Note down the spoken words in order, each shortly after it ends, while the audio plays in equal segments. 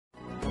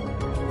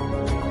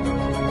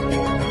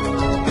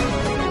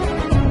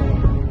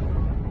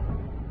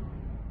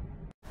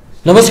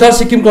नमस्कार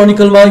सिक्किम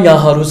क्रोनिकलमा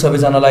यहाँहरू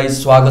सबैजनालाई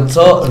स्वागत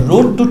छ।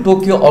 Road to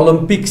Tokyo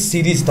Olympic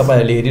series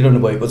तपाईहरुले हेरिरहनु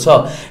भएको छ।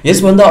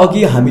 यसभन्दा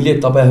अघि हामीले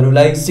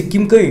तपाईहरुलाई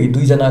सिक्किमकै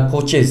दुईजना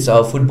कोचेस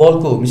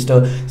फुटबलको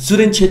मिस्टर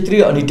सुरेन छेत्री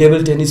अनि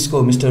टेबल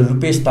टेनिसको मिस्टर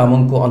रुपेश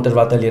तामाङको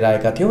अन्तर्वार्ता लिएर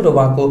आएका थियौं र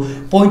उहाँको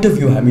पोइन्ट अफ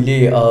भ्यू हामीले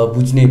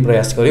बुझ्ने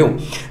प्रयास गर्यौं।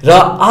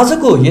 र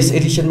आजको यस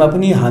एडिसनमा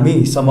पनि हामी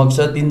समक्ष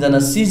तीनजना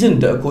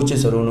सिजन्ड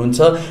कोचेसहरु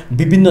हुनुहुन्छ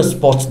विभिन्न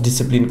स्पोर्ट्स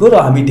डिसिप्लिनको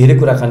र हामी धेरै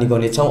कुराकानी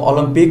गर्नेछौं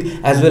Olympic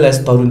as well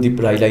as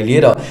Tarundeep राईलाई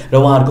लिएर र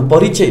उहाँहरुको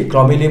परिचय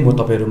क्रमैले म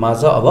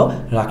तपाईहरुमाझ अब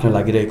राख्न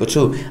लागिरहेको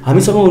छु।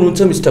 हामीसँग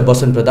हुनुहुन्छ मिस्टर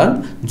बसन्त प्रधान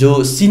जो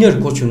सिनियर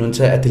कोच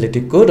हुनुहुन्छ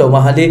एथलेटिकको र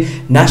उहाँले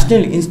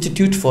नेशनल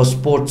इन्स्टिट्युट फर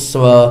स्पोर्ट्स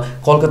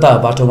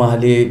कलकत्ताबाट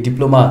उहाँले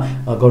डिप्लोमा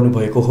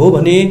गर्नुभएको हो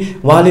भने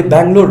उहाँले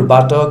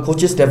बेंगलोरबाट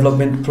कोचेस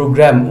डेभलपमेन्ट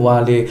प्रोग्राम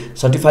उहाँले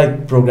सर्टिफाइड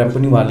प्रोग्राम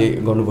पनि उहाँले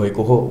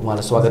गर्नुभएको हो।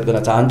 उहाँलाई स्वागत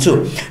गर्न चाहन्छु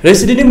र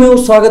यसरी नै म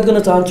स्वागत गर्न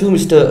चाहन्छु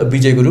मिस्टर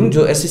विजय गुरुङ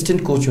जो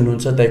एसिस्टेन्ट कोच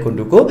हुनुहुन्छ ताए क्वन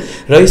डोको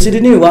र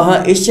यसरी नै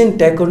उहाँ एसियन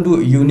ताए क्वन डो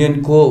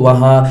युनियनको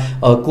उहाँ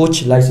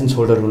कोच लाइसेन्स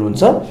होल्डर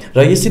हुनुहुन्छ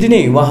र यसरी नै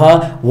उहाँ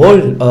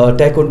वर्ल्ड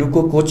ताए क्वन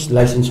डोको कोच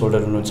लाइसेन्स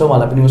होल्डर हुनुहुन्छ।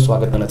 उहाँलाई पनि म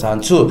स्वागत गर्न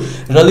चाहन्छु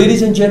र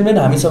लेडिज एन्ड जेन्टलमेन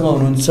हामीसँग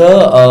हुनुहुन्छ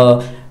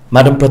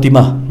म्याडम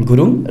प्रतिमा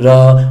गुरुङ र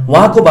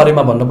उहाँको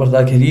बारेमा भन्नु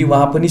पर्दाखेरि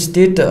उहाँ पनि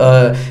स्टेट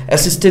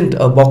एसिस्टेन्ट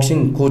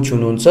बक्सिङ कोच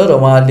हुनुहुन्छ र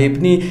उहाँले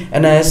पनि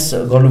एनआइएस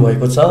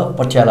गर्नुभएको छ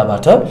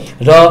पटियालाबाट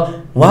र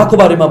उहाँको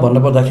बारेमा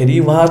भन्नुपर्दाखेरि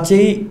उहाँ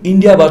चाहिँ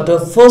इन्डियाबाट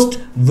फर्स्ट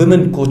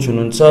वुमेन कोच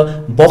हुनुहुन्छ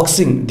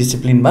बक्सिङ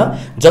डिसिप्लिनमा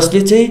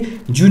जसले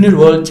चाहिँ जुनियर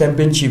वर्ल्ड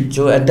च्याम्पियनशिप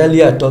जो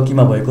एन्टालिया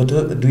टर्कीमा भएको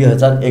थियो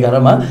 2011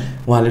 मा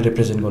उहाँले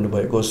रिप्रेजेन्ट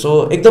गर्नुभएको। सो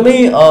एकदमै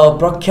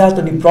प्रख्यात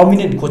अनि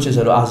प्रोमिनेन्ट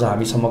कोचेसहरु आज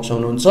हामी समक्ष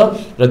हुनुहुन्छ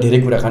र धेरै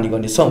कुराकानी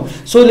गर्नेछौँ।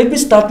 So let me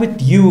start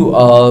with you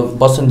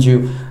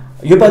बसन्तज्यू।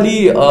 योपालि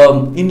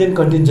इन्डियन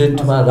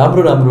कन्टिन्जेन्टमा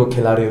राम्रो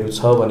खेलाडीहरू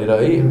छ भनेर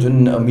है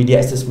जुन मिडिया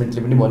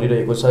एसेसमेन्टले पनि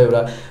भनिरहेको छ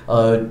एउटा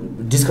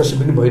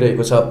डिस्कसन पनि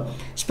भइरहेको छ।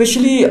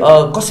 स्पेशली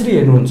कसरी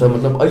हेर्नुहुन्छ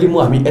मतलब अहिले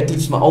हामी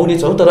एथलेट्समा आउने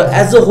छौं तर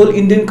एज अ होल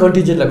इन्डियन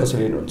कन्टिन्जेन्टलाई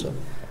कसरी हेर्नुहुन्छ?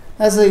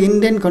 एज अ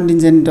इन्डियन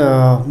कन्टिन्जेन्ट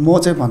म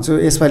चाहिँ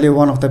भन्छु यसपालि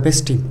one of the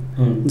best team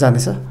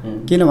जानेछ।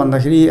 किन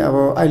भन्दाखेरि अब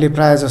अहिले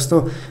प्राय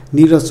जस्तो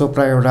नीरज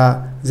चोपडा एउटा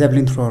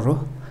ज्याभलिन थ्रोअर हो,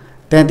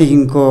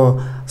 त्यहाँदेखिको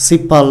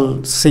शिवपाल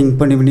सिंह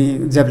पनि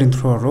ज्याभलिन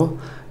थ्रोअर हो,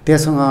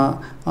 त्यससँग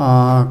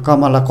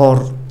कमला कौर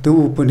त्यो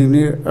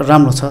पनि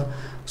राम्रो छ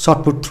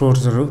सर्टपुट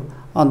थ्रोर्सहरू।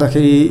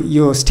 अन्तखेरि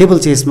यो स्टेबल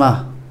चेसमा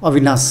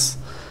अविनाश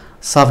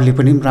सावली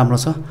पनि राम्रो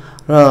छ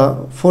र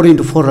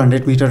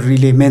 4x400 metre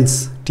relay men's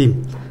team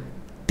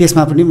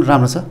त्यसमा पनि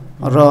राम्रो छ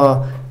र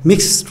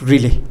mixed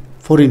relay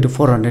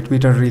 4x400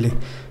 metre relay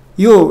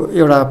यो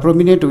एउटा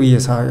प्रोमिनेन्ट उयो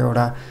छ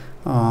एउटा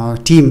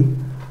टिम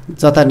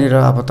जतानिर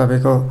अब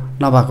तपाईको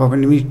नभएको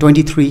पनि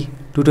 23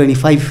 to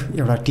 25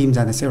 एउटा टिम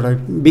जाँदैछ, एउटा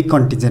बिग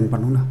कन्टिन्जेन्ट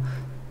भनौँ न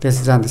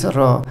त्यस जाँदैछ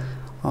र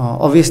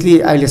अभियसली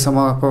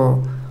अहिलेसम्मको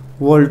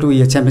वर्ल्ड टु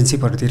यो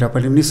च्याम्पियनसिपहरूतिर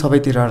पनि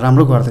सबैतिर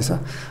राम्रो गर्दैछ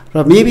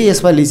र मेबी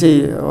यसपालि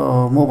चाहिँ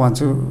म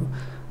भन्छु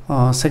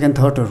सेकेन्ड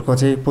थर्डहरूको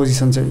चाहिँ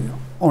पोजिसन चाहिँ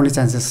आउने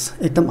चान्सेस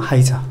एकदम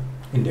हाई छ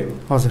इन्डियाको।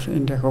 हजुर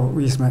इन्डियाको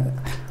उयसमा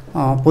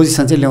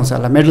पोजिसन चाहिँ ल्याउँछ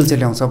होला, मेडल चाहिँ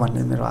ल्याउँछ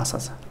भन्ने मेरो आशा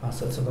छ।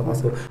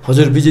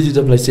 हजुर विजयजी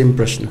तपाईँलाई सेम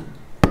प्रश्न।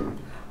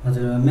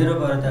 हजुर मेरो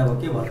बाट त अब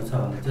के भन्नु छ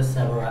भने जस्ट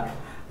अब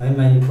है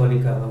माई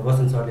कोलिग अब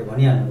बसन्त सरले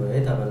भनिहाल्नु भयो है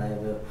तपाईँलाई।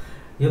 अब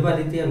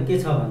योपालि चाहिँ अब के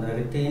छ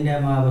भन्दाखेरि त्यो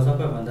इन्डियामा अब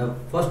सबैभन्दा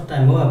फर्स्ट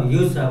टाइम हो अब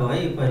युज अब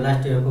है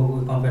लास्ट इयरको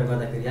कम्पेयर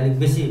गर्दाखेरि अलिक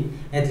बेसी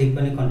एथलिट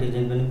पनि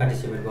कन्टिन्जेन्ट पनि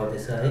पार्टिसिपेट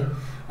गर्दैछ है।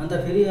 अन्त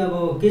फेरि अब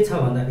के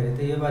छ भन्दाखेरि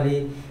चाहिँ योपालि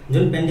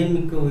जुन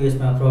पेन्डेमिकको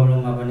उयसमा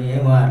प्रब्लममा पनि है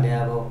उहाँहरूले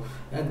अब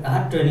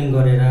हार्ड ट्रेनिङ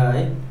गरेर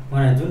है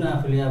उहाँहरूले जुन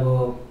आफूले अब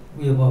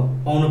उयो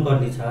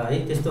पाउनुपर्ने छ है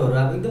त्यस्तोहरू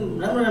अब एकदम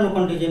राम्रो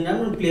कन्टिन्जेन्ट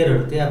राम्रो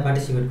प्लेयरहरू त्यहाँ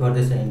पार्टिसिपेट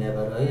गर्दैछ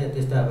इन्डियाबाट है।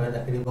 त्यस्तो अब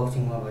हेर्दाखेरि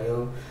बक्सिङमा भयो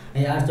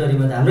है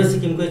आर्चरीमा त हाम्रो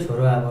सिक्किमकै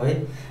छोरो अब है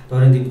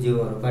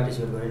तरुणदीपज्यूहरू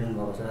पार्टिसिपेट गरिरहनु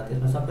भएको छ।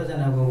 त्यसमा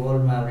सबैजना अब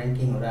वर्ल्डमा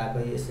ऱ्याङ्किङहरू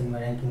आएकै एसियनमा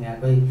ऱ्याङ्किङ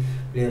आएकै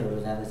प्लेयरहरू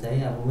जाँदैछ है।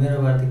 अब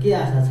मेरोबाट त के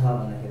आशा छ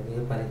भन्दाखेरि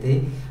योपालि चाहिँ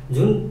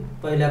जुन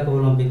पहिलाको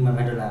ओलम्पिकमा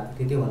मेडल आएको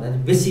थियो त्योभन्दा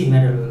बेसी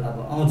मेडल अब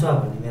आउँछ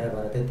भन्ने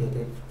मेरोबाट चाहिँ त्यो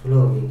चाहिँ ठुलो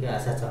के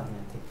आशा छ।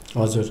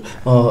 हजुर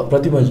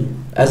प्रतिमाजी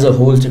एज अ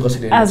होल चाहिँ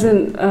कसरी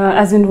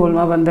एज इन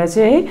होलमा भन्दा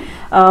चाहिँ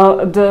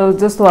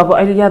जस्तो अब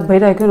अहिले याद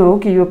भइरहेको हो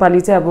कि योपालि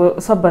चाहिँ अब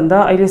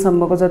सबभन्दा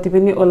अहिलेसम्मको जति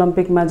पनि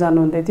ओलम्पिकमा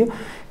जानुहुँदै थियो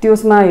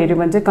त्यसमा हेऱ्यो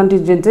भने चाहिँ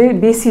कन्टिन्जेन्ट चाहिँ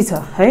बेसी छ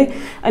है।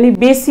 अनि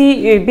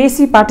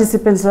बेसी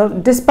पार्टिसिपेन्ट्स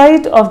छ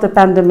डिस्पाइट अफ द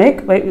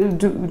पेन्डेमिक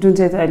जुन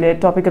चाहिँ अहिले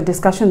टपिकल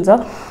डिस्कसन छ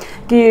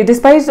कि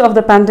डिस्पाइट अफ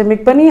द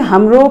पेन्डेमिक पनि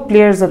हाम्रो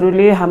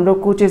प्लेयर्सहरूले हाम्रो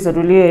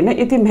कोचेसहरूले होइन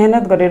यति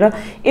मेहनत गरेर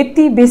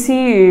यति बेसी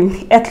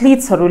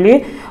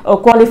एथलिट्सहरूले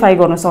क्वालिफाई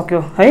गर्न सक्यो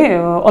है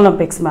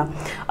ओलम्पिक्समा।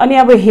 अनि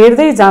अब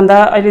हेर्दै जाँदा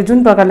अहिले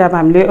जुन प्रकारले अब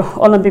हामीले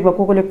ओलम्पिकमा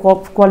कोले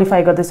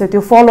क्वालिफाई गर्दैछ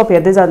त्यो फलोअप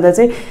हेर्दै जाँदा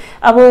चाहिँ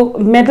अब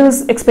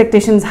मेडल्स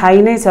एक्सपेक्टेसन्स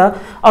हाई नै छ।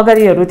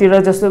 अगाडिहरूतिर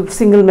जस्तो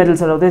सिंगल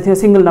मेडल्सहरू हुँदै थियो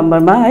सिंगल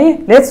नम्बरमा है,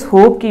 लेट्स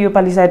होप कि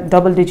योपालि सायद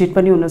डबल डिजिट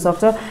पनि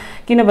हुनसक्छ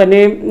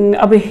किनभने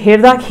अब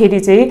हेर्दाखेरि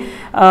चाहिँ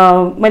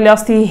मैले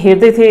अस्ति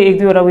हेर्दै थिएँ एक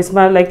दुईवटा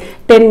उयसमा like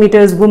 10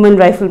 metres women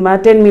राइफलमा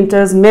 10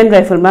 metres main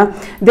राइफलमा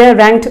they are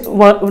ऱ्याङ्क्ड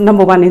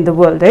number 1 in the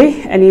world है।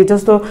 अनि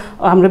जस्तो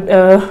हाम्रो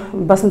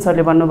बसन्त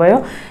सरले भन्नुभयो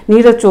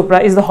Neeraj Chopra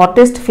is the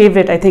hottest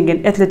favourite I think in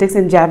athletics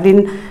in javelin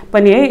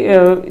पनि है।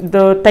 The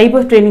type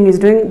of training is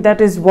doing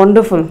that is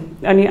wonderful.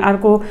 अनि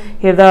अर्को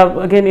हेर्दा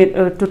again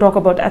to talk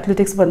about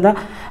athletics भन्दा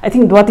I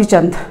think Duati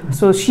Chand,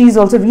 so C is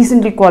also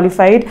recently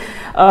qualified,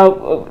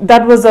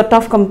 that was a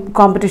tough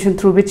competition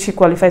through which C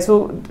qualified,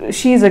 so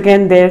she is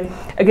again there.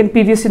 Again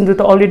PV Sindhu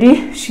त already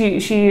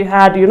C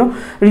had you know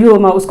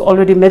रियोमा उसको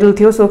already medal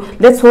थियो, so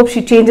let's hope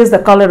C changes the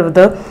colour of the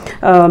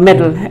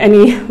medal.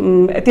 अनि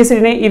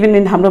त्यसरी नै even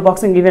in हाम्रो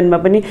boxing इभेन्टमा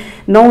पनि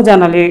 9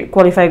 जनाले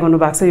qualify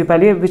गर्नुभएको छ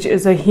योपालि, which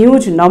is a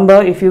huge number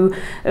if you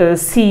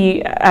C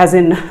as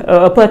in a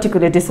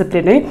particular discipline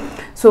है।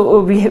 So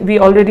we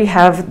already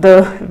have the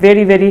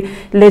very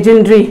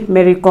legendary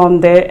Mary Kom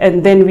there, and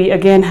then we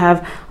again have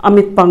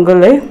Amit Pangal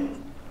hai.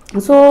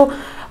 So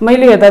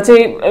मैले हेर्दा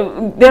चाहिँ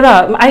there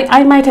are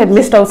I might have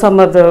missed out some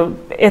of the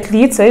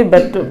athletes है,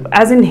 but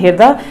as in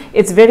हेर्दा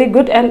it's very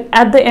good. And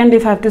at the end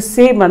if I have to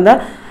say भन्दा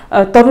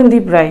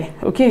Tarundeep Rai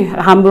okay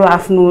हाम्रो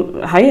आफ्नो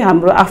है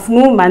हाम्रो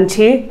आफ्नो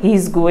मान्छे हि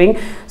इज गोइङ,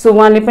 सो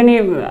उहाँले पनि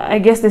I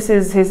guess this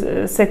is his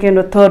second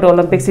र थर्ड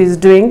ओलम्पिक्स इज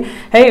डुइङ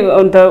है।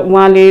 अन्त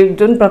उहाँले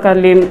जुन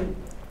प्रकारले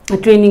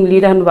ट्रेनिङ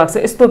लिइराख्नु भएको छ,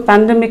 यस्तो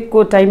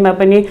पेन्डेमिकको टाइममा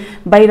पनि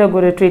बाहिर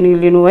गएर ट्रेनिङ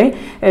लिनु है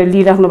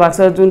लिइराख्नु भएको छ,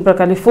 जुन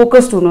प्रकारले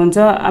फोकस्ड हुनुहुन्छ,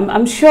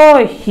 I'm sure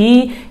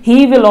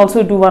he will also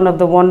do one of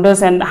the wonders.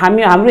 And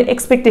हाम्रो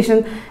एक्सपेक्टेसन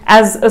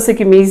एज अ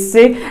सिक्किमिज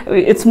चाहिँ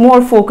it's more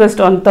focused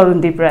on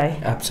Tarundeep Rai.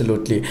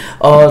 Absolutely.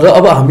 र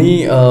अब हामी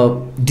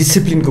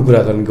डिसिप्लिनको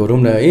कुरा गरौँ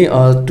न है।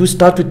 टु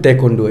स्टार्ट विथ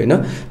ताइक्वान्डो होइन,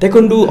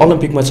 ताइक्वान्डो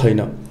ओलम्पिकमा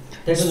छैन।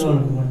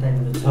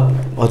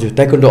 हजुर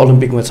ताइक्वान्डो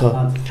ओलम्पिकमा छ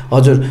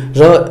हजुर। र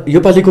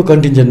योपालिको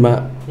कन्टिन्जेन्टमा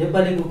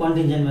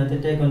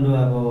चाहिँ ताइक्वान्डो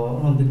अब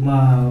ओलम्पिकमा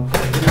अब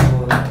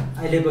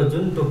अहिलेको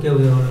जुन टोकियो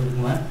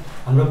ओलम्पिकमा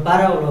हाम्रो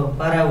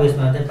पारा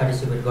उयसमा चाहिँ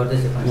पार्टिसिपेट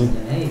गर्दैछ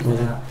कन्टिन्जेन्ट है।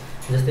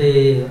 जस्तै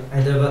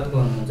हैदराबादको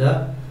हुनुहुन्छ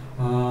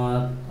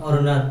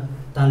अरुणा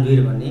तान्वीर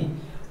भन्ने,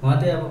 उहाँ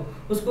चाहिँ अब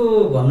उसको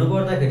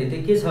भन्नुपर्दाखेरि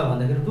चाहिँ के छ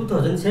भन्दाखेरि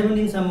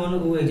 2017सम्म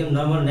ऊ एकदम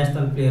नर्मल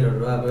नेसनल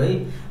प्लेयरहरू अब है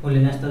उसले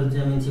नेसनल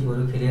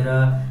च्याम्पियनसिपहरू खेलेर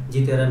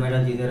जितेर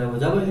मेडल जितेर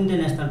जब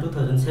इन्टरनेसनल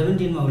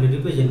 2017मा उसले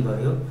रिप्रेजेन्ट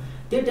गर्यो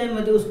त्यो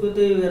टाइममा चाहिँ उसको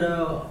त्यही भएर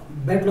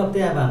ब्याड लक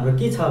चाहिँ अब हाम्रो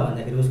के छ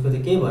भन्दाखेरि उसको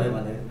चाहिँ के भयो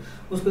भन्दाखेरि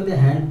उसको त्यो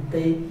ह्यान्ड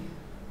चाहिँ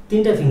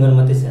 3टा फिङ्गर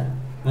मात्रै छ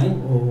है।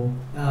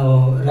 अब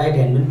राइट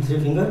ह्यान्ड पनि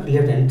 3 फिङ्गर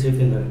लेफ्ट ह्यान्ड 3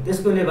 फिङ्गर,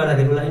 त्यसकोले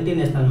गर्दाखेरि उसलाई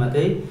इन्टरनेसनलमा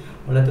चाहिँ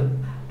उसलाई त्यो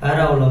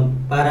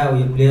पारा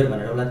उयो प्लेयर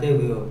भनेर उसलाई त्यही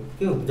उयो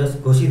के जस्ट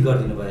घोषित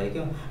गरिदिनु भयो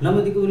क्या।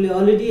 नभएदेखि उसले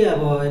अलरेडी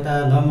अब यता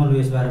नर्मल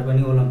उयसबाट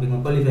पनि ओलम्पिकमा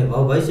क्वालिफाई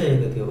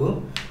भइसकेको थियो हो।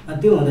 अनि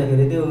त्यो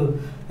हुँदाखेरि त्यो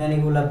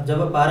त्यहाँदेखि उसलाई जब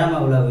पारामा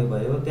उसलाई उयो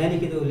भयो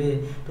त्यहाँदेखि त उसले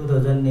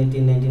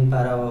 2018-19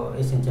 पारा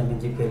एसियन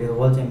च्याम्पियनसिप खेल्यो,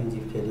 वर्ल्ड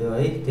च्याम्पियनसिप खेल्यो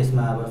है।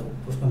 त्यसमा अब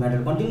उसको मेडल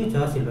कन्टिन्यू छ,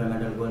 सिल्भर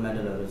मेडल गोल्ड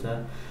मेडलहरू छ।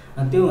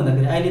 अनि त्यो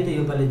हुँदाखेरि अहिले त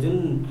योपालि जुन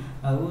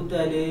ऊ त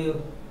अहिले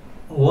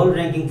वर्ल्ड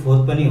ऱ्याङ्किङ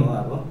 4th पनि हो,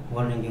 अब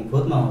वर्ल्ड ऱ्याङ्किङ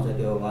 4thमा आउँछ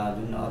त्यो उहाँ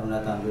जुन अरुणा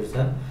तान्वीर छ।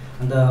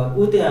 अन्त ऊ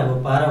चाहिँ अब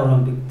पारा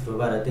ओलम्पिक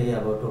थ्रुबाट चाहिँ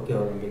अब टोकियो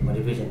ओलम्पिकमा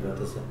रिप्रेजेन्ट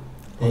गर्दैछ।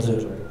 हजुर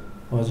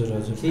हजुर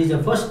हजुर। C is the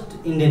first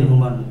Indian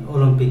woman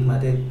ओलम्पिकमा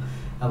चाहिँ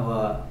अब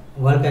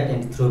वर्ल्ड क्याप्टेन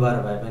थ्रुबाट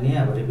भए पनि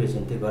अब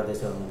रिप्रेजेन्ट चाहिँ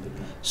गर्दैछ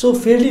ओलम्पिकमा। सो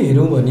फेयरली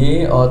हेरौँ भने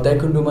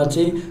ताइक्वान्डोमा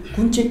चाहिँ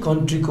कुन चाहिँ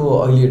कन्ट्रीको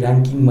अहिले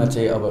ऱ्याङ्किङमा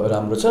चाहिँ अब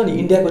राम्रो छ अनि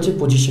इन्डियाको चाहिँ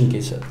पोजिसन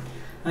के छ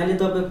अहिले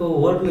तपाईँको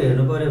वर्ल्डमा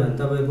हेर्नु पऱ्यो भने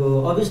तपाईँको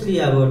अभियसली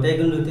अब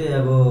ताइक्वान्डो चाहिँ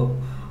अब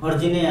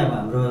अरिजिनै अब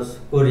हाम्रो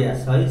कोरिया छ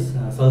है,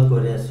 साउथ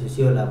कोरिया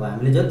सियोल। अब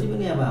हामीले जति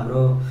पनि अब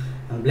हाम्रो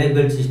ब्ल्याक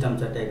बेल्ट सिस्टम छ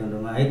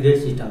ताइक्वान्डोमा है, ग्रेड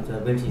सिस्टम छ,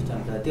 बेल्ट सिस्टम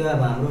छ, त्यो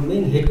अब हाम्रो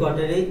मेन हेड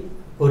क्वार्टरै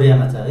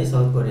कोरियामा छ है,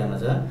 साउथ कोरियामा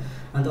छ।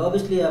 अन्त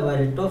अभियसली अब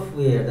अहिले टफ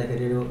वे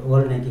हेर्दाखेरि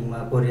वर्ल्ड ऱ्याङ्किङमा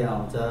कोरिया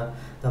आउँछ,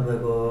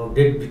 तपाईँको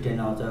ग्रेट ब्रिटेन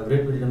आउँछ।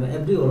 ग्रेट ब्रिटेनमा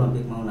एभ्री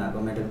ओलम्पिकमा उनीहरूको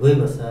मेडल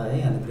गइबस्छ है।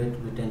 अन्त ग्रेट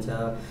ब्रिटेन छ,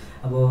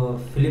 अब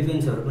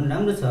फिलिपिन्सहरू पनि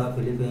राम्रो छ,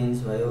 फिलिपिन्स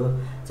भयो,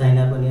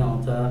 चाइना पनि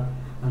आउँछ।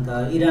 अन्त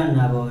इरान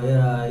अब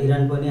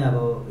इरान पनि अब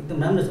एकदम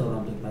राम्रो छ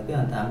ओलम्पिकमा क्या।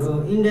 अन्त हाम्रो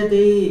इन्डिया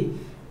चाहिँ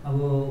अब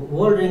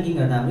वर्ल्ड ऱ्याङ्किङ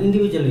हेर्दा हाम्रो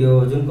इन्डिभिजुअल यो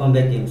जुन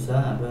कम्ब्याक गेम्स छ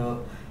हाम्रो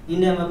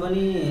इन्डियामा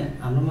पनि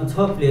हाम्रोमा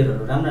 6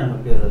 प्लेयरहरू राम्रो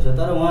प्लेयरहरू छ,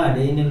 तर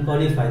उहाँहरूले इन्डियन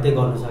क्वालिफाई चाहिँ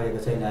गर्नु सकेको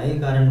छैन है।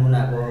 कारण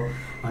उनीहरूको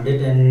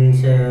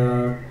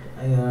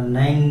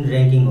 109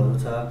 ऱ्याङ्किङहरू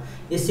छ।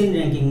 एसियन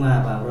ऱ्याङ्किङमा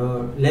अब हाम्रो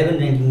 11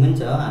 ऱ्याङ्किङ पनि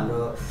छ,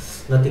 हाम्रो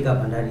लतिका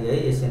भण्डारी है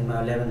एसियनमा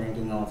 11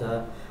 ऱ्याङ्किङ आउँछ।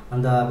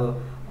 अन्त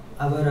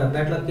अब एउटा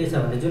ब्याडलक के छ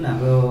भने जुन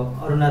हाम्रो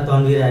अरुणा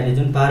तान्वीर अहिले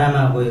जुन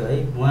पारामा गयो है,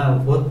 उहाँ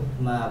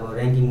 4thमा अब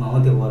ऱ्याङ्किङमा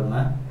आउँथ्यो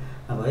वर्ल्डमा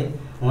अब है,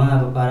 उहाँ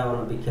अब पारा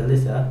ओलम्पिक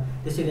खेल्दैछ।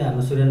 त्यसरी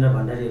हाम्रो सुरेन्द्र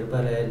भण्डारीहरू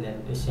पहिला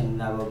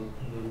एसियन अब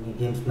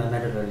गेम्समा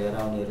मेडलहरू लिएर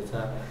आउनेहरू छ।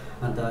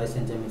 अन्त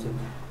एसियन च्याम्पियनसिप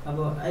अब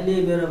अहिले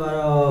मेरोबाट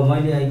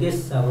मैले आई गेस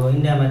अब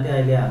इन्डियामा चाहिँ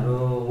अहिले हाम्रो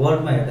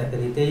वर्ल्डमा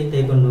हेर्दाखेरि त्यही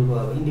ताइक्वान्डोको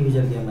अब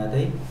इन्डिभिजुअल गेममा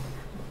चाहिँ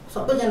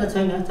सबैजना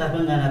छैन,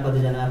 4-5 जना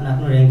कतिजना आफ्नो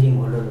आफ्नो ऱ्याङ्किङ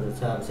होल्डरहरू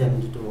छ। अब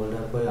 72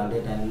 होल्डर, कोही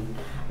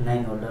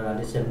 109 होल्डर,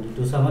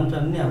 172सम्म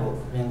पनि अब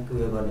ऱ्याङ्क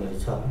उयो गर्नेहरू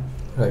छ।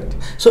 राइट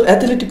सो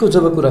एथलेटिकको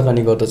जब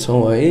कुराकानी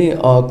गर्दछौँ है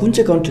कुन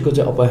चाहिँ कन्ट्रीको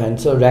चाहिँ अप्पर ह्यान्ड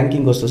छ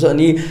ऱ्याङ्किङ कस्तो छ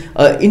अनि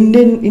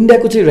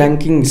इन्डियाको चाहिँ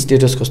ऱ्याङ्किङ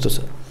स्टेटस कस्तो छ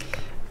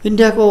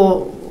इन्डियाको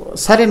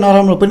साह्रै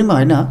नराम्रो पनि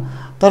होइन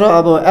तर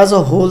अब एज अ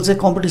होल चाहिँ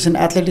competition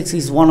athletics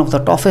is one of the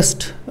toughest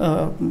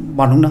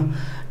भनौँ न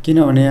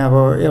किनभने अब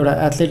एउटा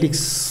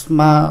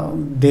एथलेटिक्समा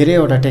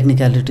धेरैवटा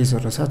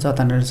टेक्निकलिटिजहरू छ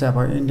जतानिर चाहिँ अब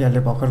इन्डियाले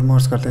भर्खर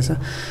मोर्स गर्दैछ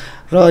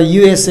र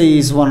USA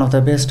is one of the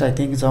best I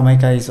think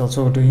Jamaica is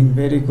also doing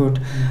very good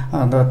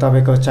अन्त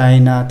तपाईँको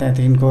चाइना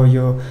त्यहाँदेखिको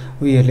यो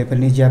उयोहरूले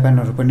पनि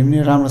जापानहरू पनि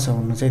राम्रो छ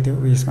हुनु चाहिँ त्यो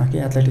उयसमा कि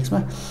एथलेटिक्समा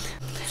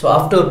so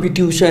after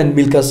PT Usha and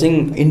Milkha Singh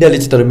इन्डियाले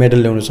चाहिँ तर मेडल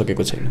ल्याउन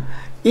सकेको छैन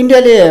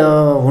इन्डियाले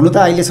हुनु त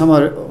अहिलेसम्म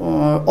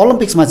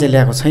ओलम्पिक्समा चाहिँ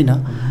ल्याएको छैन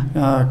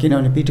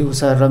किनभने पिटी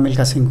उषा र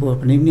मिल्खा सिंहको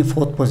पनि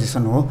 4th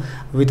पोजिसन हो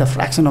with a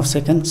fraction of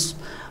seconds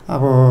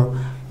अब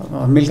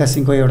मिल्खा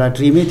सिंहको एउटा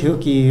ड्रिमै थियो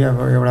कि अब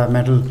एउटा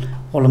मेडल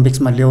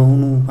ओलम्पिक्समा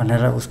ल्याउनु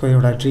भनेर उसको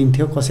एउटा ड्रिम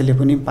थियो कसैले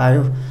पनि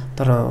पायो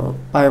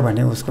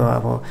भने उसको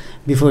अब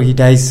बिफोर हि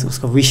डाइज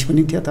उसको विस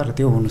पनि थियो तर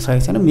त्यो हुनु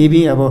सकेको छैन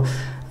मेबी अब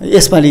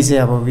यसपालि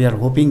चाहिँ अब we are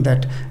hoping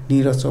that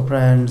Neeraj Chopra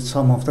and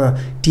some of the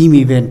team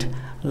event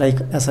like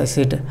as I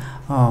said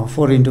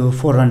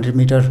 4x400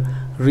 metre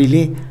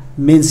relay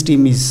men's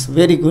team is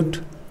very good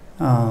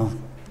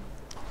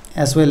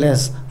as well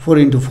as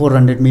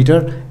 4x400 metre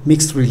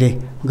mixed relay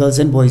girls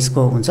and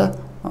बोइजको हुन्छ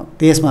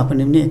त्यसमा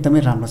पनि एकदमै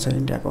राम्रो छ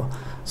इन्डियाको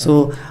so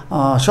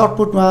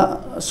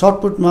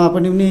सर्टपुटमा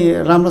पनि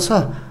राम्रो छ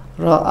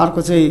र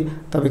अर्को चाहिँ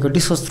तपाईँको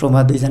डिस्कस थ्रोमा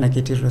 2जना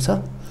केटीहरू छ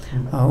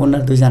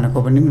उनीहरू 2जनाको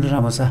पनि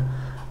राम्रो छ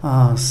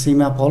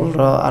सीमा पल र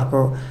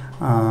अर्को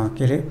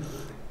के अरे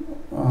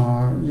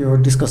यो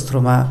डिस्कस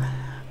थ्रोमा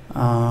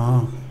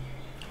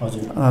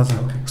हजुर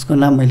उसको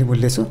नाम मैले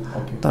भुल्दैछु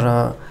तर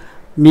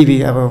मेबी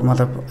अब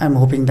मतलब I am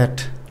hoping that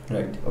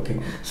Right, okay.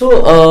 So,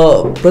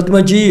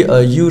 Pratima ji,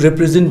 you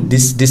represent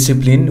this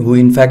discipline who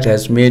in fact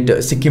has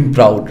made Sikkim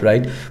proud,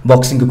 right?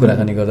 Boxing ko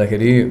kurakani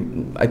gardakheri,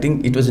 I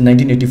think it was in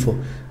 1984.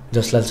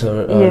 Jaslal sir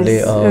le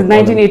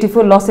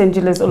 1984 Los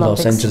Angeles Olympics.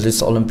 Los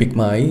Angeles Olympic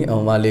ma है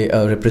उहाँले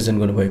represent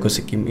गर्नु भएको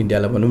सिक्किम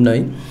इन्डियालाई भनौँ न है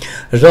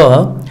र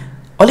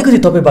अलिकति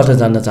तपाईँबाट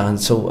जान्न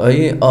चाहन्छौँ है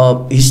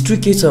हिस्ट्री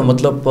के छ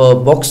मतलब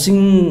बक्सिङ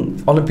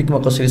ओलम्पिकमा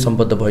कसरी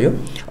सम्बद्ध भयो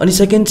अनि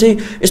सेकेन्ड चाहिँ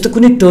यस्तो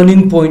कुनै टर्निङ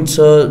पोइन्ट छ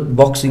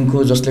बक्सिङको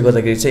जसले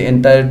गर्दाखेरि चाहिँ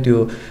एन्टायर त्यो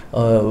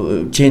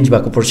चेन्ज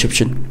भएको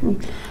पर्सेप्सन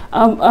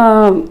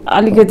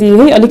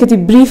अलिकति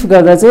ब्रिफ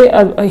गर्दा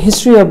चाहिँ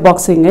हिस्ट्री अफ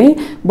बक्सिङ है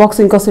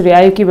बक्सिङ कसरी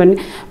आयो कि भने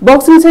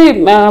बक्सिङ चाहिँ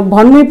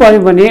भन्नै पर्यो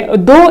भने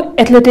दो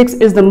athletics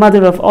is the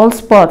mother of all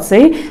sports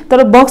है तर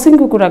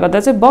बक्सिङको कुरा गर्दा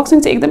चाहिँ बक्सिङ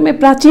चाहिँ एकदमै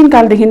प्राचीन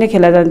कालदेखि नै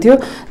खेला जान्थ्यो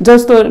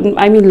जस्तो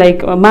आई मिन लाइक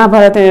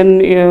महाभारत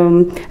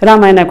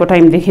रामायणको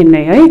टाइमदेखि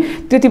नै है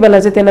त्यति बेला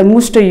चाहिँ त्यसलाई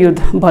मुष्ट युद्ध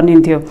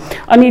भनिन्थ्यो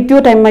अनि त्यो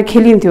टाइममा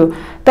खेलिन्थ्यो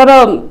तर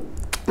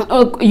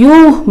यो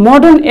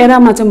मोडर्न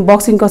एरामा चाहिँ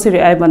बक्सिङ कसरी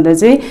आयो भन्दा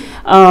चाहिँ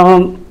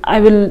I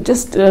will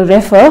just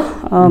refer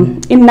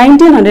in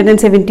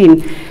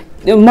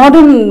 1917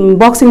 modern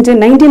boxing चाहिँ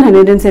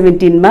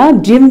 1917मा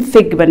जिम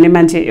फिग भन्ने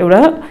मान्छे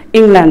एउटा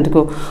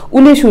इङ्ल्यान्डको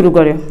उसले सुरु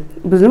गर्यो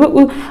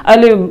बुझ्नुभयो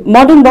अहिले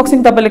मोडर्न बक्सिङ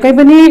तपाईँले कहीँ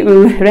पनि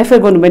रेफर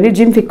गर्नुभयो भने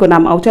जिम फिगको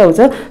नाम आउँछ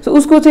सो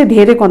उसको चाहिँ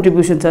धेरै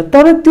कन्ट्रिब्युसन छ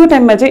तर त्यो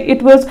टाइममा चाहिँ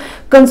it was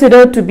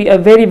considered to be a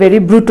very very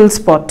brutal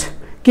sport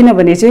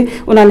किनभने चाहिँ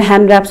उनीहरूले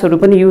ह्यान्ड ऱ्याप्सहरू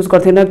पनि युज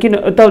गर्थेन किन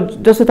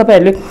जस्तो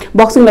तपाईँहरूले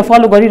बक्सिङलाई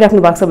फलो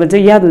गरिराख्नु भएको छ भने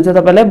चाहिँ याद हुन्छ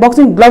तपाईँलाई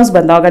बक्सिङ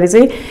ग्लोभ्सभन्दा अगाडि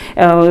चाहिँ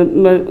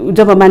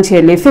जब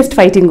मान्छेहरूले फिस्ट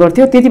फाइटिङ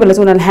गर्थ्यो त्यति बेला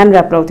चाहिँ उनीहरूले ह्यान्ड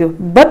ऱ्याप लाउँथ्यो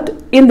but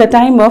in the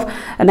time of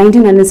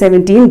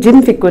 1917 gym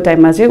फिगको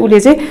टाइममा चाहिँ उसले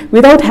चाहिँ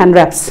विदाउट ह्यान्ड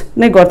ऱ्याप्स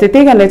नै गर्थ्यो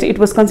त्यही कारणले चाहिँ it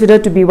was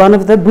considered to be one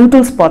of the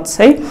brutal sports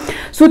है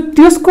सो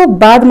त्यसको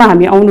बादमा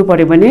हामी आउनु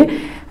पऱ्यो भने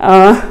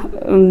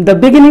the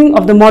beginning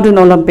of the modern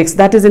Olympics,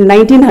 that is in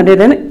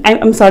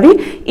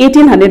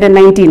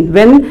 1819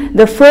 when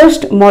the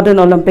first modern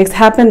Olympics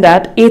happened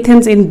at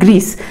Athens in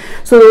Greece.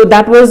 So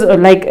that was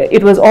like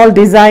it was all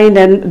designed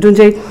and जुन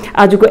चाहिँ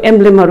आजको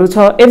एम्ब्लेमहरू छ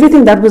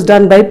everything that was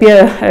done by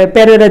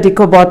Pereira de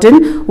Coubertin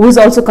who is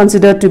also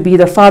considered to be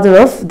the father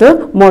of the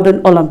modern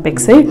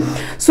Olympics है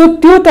so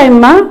त्यो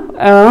टाइममा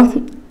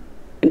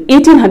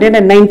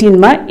 1819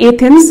 मा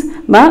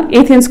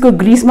एथेन्सको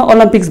ग्रिसमा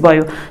Olympics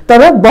भयो तर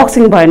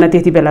बक्सिङ भएन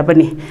त्यति बेला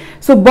पनि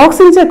सो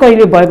बक्सिङ चाहिँ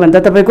कहिले भयो भन्दा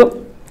तपाईँको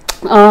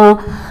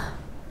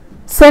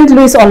सेन्ट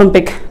लुइस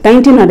ओलम्पिक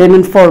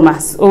 1904 मा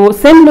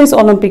सेन्ट लुइस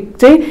ओलम्पिक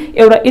चाहिँ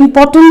एउटा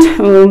इम्पोर्टेन्ट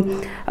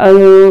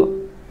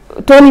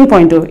टर्निङ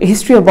पोइन्ट हो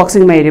हिस्ट्री अफ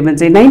बक्सिङमा हेऱ्यो भने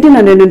चाहिँ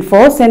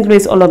 1904 सेन्ट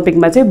लुइस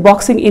ओलम्पिकमा चाहिँ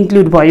बक्सिङ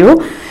इन्क्लुड भयो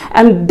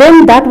and then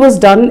that was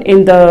done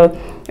in the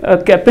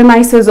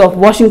premises of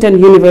Washington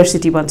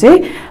University भन्छ है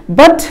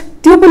बट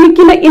त्यो पनि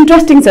किन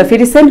इन्ट्रेस्टिङ छ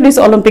फेरि सेन्ट लुइस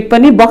ओलम्पिक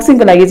पनि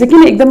बक्सिङको लागि चाहिँ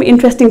किन एकदम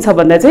इन्ट्रेस्टिङ छ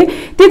भन्दा चाहिँ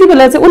त्यति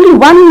बेला चाहिँ only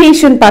one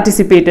nation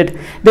participated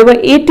there were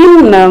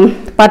 18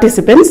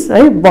 participants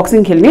है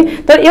बक्सिङ खेल्ने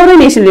तर एउटै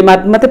नेसनले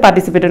मात्रै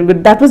participated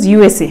that was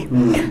USA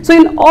so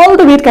in all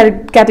the weight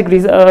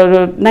categories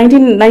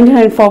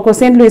 1994 को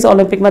सेन्ट लुइस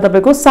ओलम्पिकमा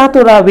तपाईँको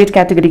 7वटा वेट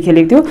क्याटेगोरी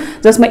खेलेको थियो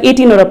जसमा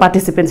 18वटा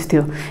पार्टिसिपेन्ट्स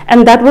थियो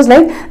and that was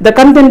like the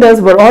कन्टेन्डर्स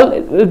were all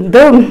the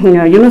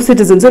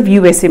citizens of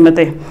USA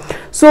मात्रै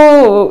so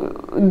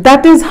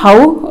that is how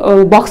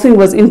boxing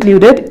was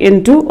included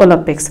into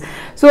Olympics.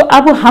 So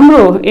अब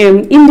हाम्रो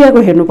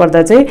इन्डियाको हेर्नु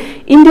पर्दा चाहिँ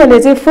इन्डियाले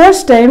चाहिँ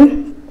फर्स्ट टाइम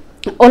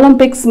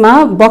ओलम्पिक्समा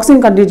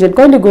बक्सिङ कन्टिन्जेन्ट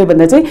कहिले गयो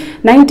भन्दा चाहिँ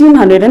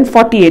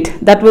 1948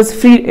 that was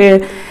free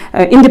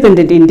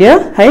independent India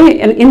है.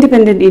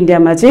 इन्डिपेन्डेन्ट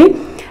इन्डियामा चाहिँ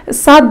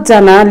 7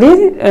 जनाले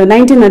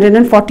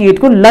 1948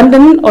 को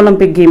लन्डन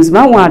ओलम्पिक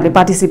गेम्समा उहाँहरूले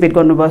पार्टिसिपेट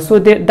गर्नुभयो. So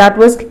that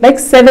was like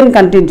 7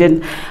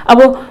 contingent. अब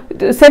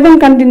 7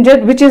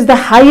 contingent which is the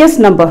highest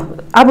number.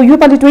 अब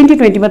योपालि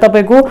 2020 मा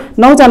तपाईँको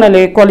 9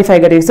 जनाले क्वालिफाई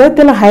गरेको छ,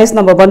 त्यसलाई highest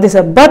number बन्दैछ.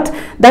 But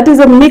that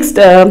is a mixed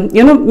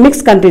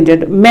mixed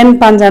contingent. Main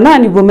 5 जना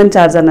अनि वुमेन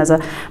 4 जना छ.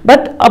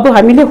 बट अब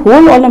हामीले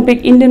होल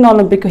ओलम्पिक इन्डियन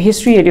ओलम्पिकको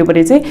हिस्ट्री हेऱ्यो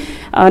भने चाहिँ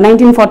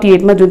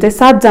 1948 मा जुन चाहिँ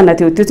 7 जना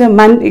थियो त्यो चाहिँ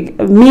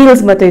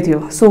मेल्स मात्रै थियो.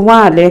 सो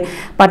उहाँहरूले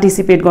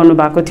पार्टिसिपेट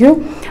गर्नुभएको थियो.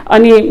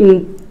 अनि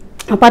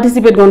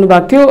पार्टिसिपेट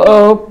गर्नुभएको थियो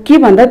के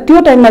भन्दा त्यो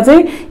टाइममा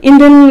चाहिँ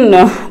इन्डियन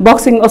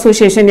बक्सिङ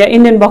एसोसिएसन या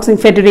इन्डियन बक्सिङ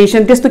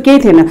फेडरेसन त्यस्तो केही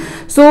थिएन.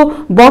 So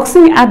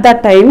boxing at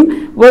that time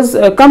was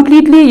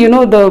completely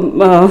the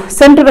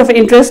centre of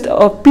interest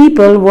of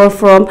people were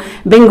from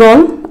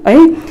Bengal है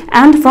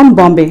एन्ड फ्रम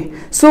बम्बे.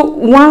 सो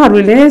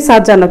उहाँहरूले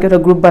 7 जनाको एउटा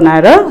ग्रुप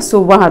बनाएर सो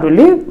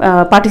उहाँहरूले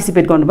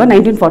पार्टिसिपेट गर्नुभयो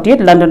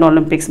 1948 लन्डन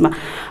ओलम्पिक्समा.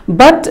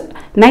 बट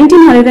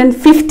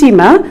 1950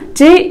 मा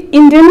चाहिँ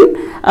इन्डियन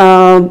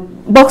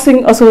बक्सिङ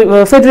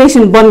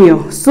फेडरेसन बन्यो.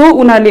 सो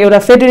उनीहरूले एउटा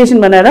फेडरेसन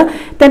बनाएर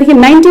त्यहाँदेखि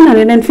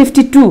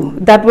 1952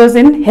 that was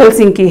in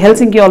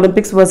हेलसिङ्की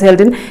Olympics was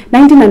held in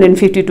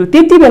 1952.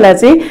 त्यति बेला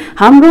चाहिँ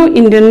हाम्रो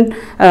इन्डियन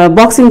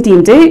बक्सिङ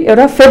टिम चाहिँ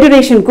एउटा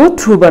फेडरेसनको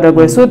थ्रुबाट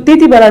गयो. सो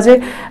त्यति बेला चाहिँ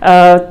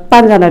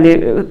 5 जनाले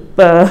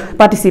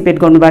पार्टिसिपेट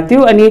गर्नुभएको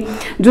थियो. अनि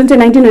जुन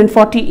चाहिँ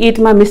 1948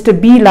 मा mister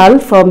be Lal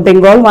from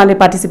Bengal उहाँले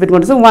पार्टिसिपेट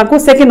गर्नुहुन्छ. उहाँको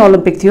सेकेन्ड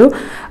ओलम्पिक थियो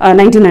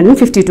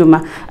 1952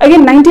 मा.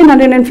 अगेन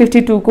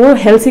 1952 को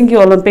हेलसिङ्की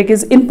Olympic is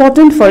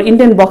important for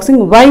Indian boxing.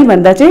 Why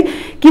भन्दा चाहिँ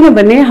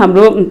किनभने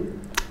हाम्रो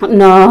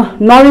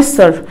nourish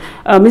sir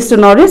mister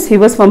nourish he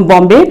was from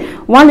Bombay.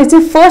 उहाँले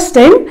चाहिँ फर्स्ट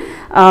टाइम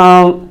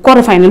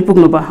क्वार्टर फाइनल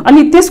पुग्नुभयो.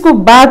 अनि त्यसको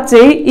बाद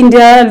चाहिँ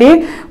इन्डियाले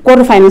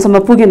क्वार्टर फाइनलसम्म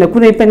पुगेन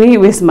कुनै पनि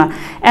उयसमा.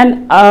 एन्ड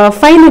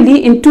फाइनली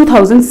इन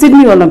 2000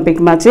 सिडनी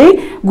ओलम्पिकमा चाहिँ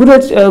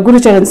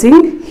Gurucharan Singh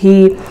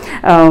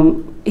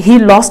he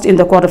lost in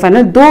the quarter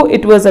final, though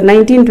it was a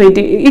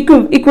 1920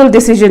 equal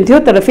decision थियो.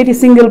 तर फेरि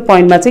सिंगल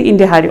पोइन्टमा चाहिँ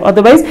India हार्यो.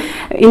 Otherwise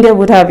India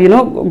would have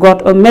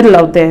got a medal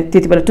out there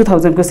त्यति बेला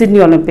 2000 को सिडनी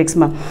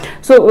ओलम्पिक्समा.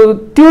 सो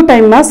त्यो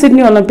टाइममा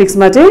सिडनी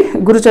ओलम्पिक्समा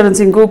चाहिँ गुरुचरण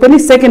सिंहको पनि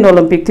सेकेन्ड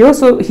ओलम्पिक थियो.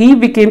 सो ही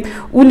बिकेम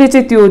उसले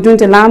चाहिँ त्यो जुन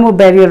चाहिँ लामो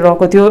ब्यारियर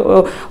रहेको थियो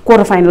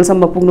क्वार्टर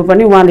फाइनलसम्म पुग्नु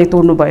पनि उहाँले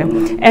तोड्नु भयो.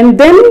 And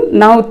then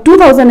now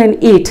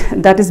 2008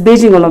 that is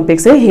Beijing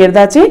Olympics है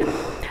हेर्दा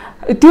चाहिँ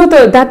त्यो त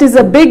that is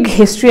a big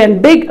history and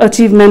big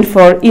achievement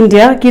for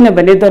India.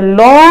 किनभने the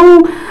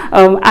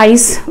long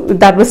ice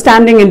that was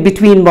standing in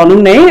between भनौँ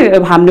न है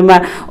हाम्रोमा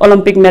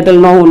ओलम्पिक मेडल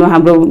नहुनु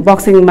हाम्रो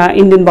बक्सिङमा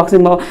Indian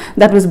बक्सिङमा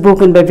that was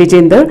broken by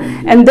Vijender.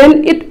 And then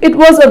it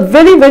was a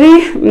very very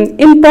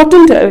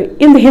important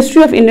in the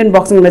history of Indian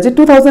बक्सिङमा चाहिँ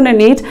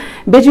 2008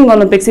 Beijing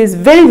Olympics is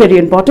very very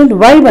important.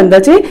 Why भन्दा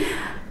चाहिँ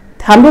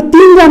हाम्रो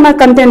 3 जना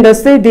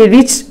कन्टेन्डर्स चाहिँ they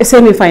rich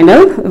semi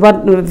final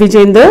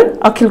Vijender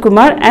Akhil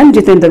Kumar and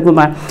Jitendra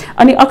Kumar.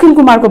 अनि अखिल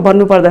कुमारको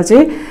भन्नुपर्दा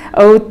चाहिँ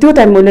त्यो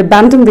टाइममा उसले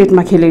ब्यान्टम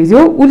वेटमा खेलेको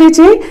थियो. उसले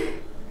चाहिँ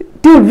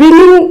त्यो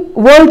रिनिङ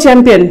वर्ल्ड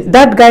च्याम्पियन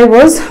द्याट गाई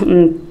was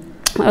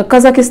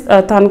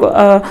कजाकिस्तानको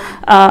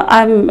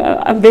I'm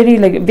very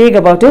like bag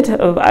about it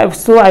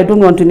so I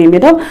don't want to name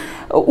it up.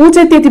 ऊ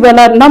चाहिँ त्यति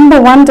बेला नम्बर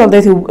 1 चल्दै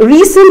थियो.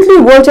 रिसेन्टली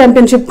वर्ल्ड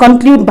च्याम्पियनसिप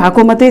कन्क्लुड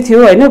भएको मात्रै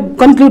थियो होइन.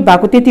 कन्क्लुड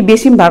भएको त्यति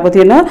बेसी पनि भएको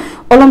थिएन.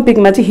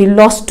 ओलम्पिकमा चाहिँ he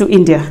lost to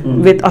India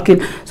with Akhil.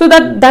 So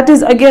that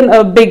is again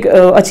a big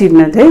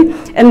achievement है.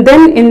 And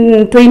then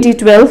in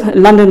 2012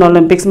 London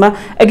ओलम्पिक्समा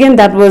again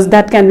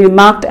that can be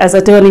marked as a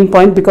turning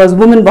point because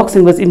women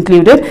boxing was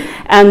included.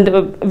 And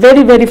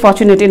very very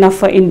fortunate enough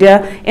for India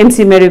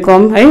MC मेरी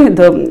कम है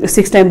the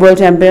 6 time world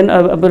champion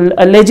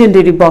a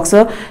legendary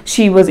boxer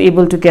she was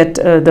able to get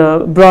the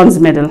bronze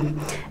medal.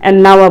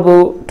 And now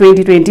about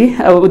 2020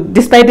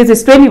 despite it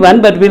is 21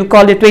 but we'll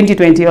call it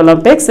 2020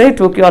 Olympics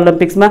Tokyo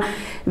Olympics ma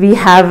we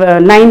have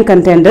 9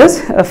 contenders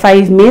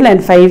 5 male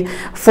and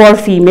 4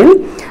 female.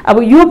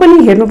 अब यो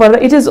पनि हेर्नु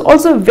पर्दा it is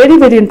also very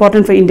very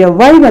important for India.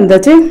 Why भन्दा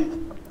चाहिँ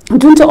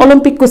जुन चाहिँ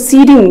ओलम्पिकको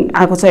seeding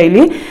आएको छ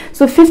अहिले.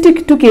 सो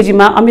 52 kg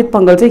मा अमित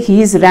पङ्गल चाहिँ he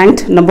is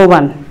ranked number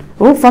 1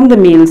 हो from the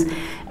males.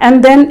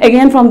 And then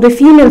again from the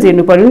females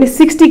हेर्नु पर्यो भने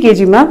 60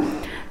 kg मा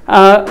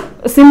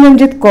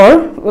Simranjit Kaur,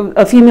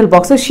 a female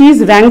boxer, she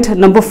is ranked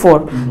number 4.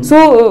 So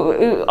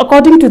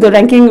according to the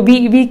ranking,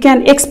 we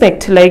can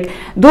expect like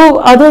though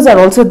others are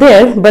also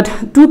there, but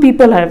 2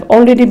 people have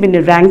already been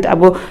ranked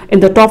above in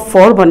the top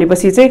 4.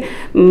 भनेपछि चाहिँ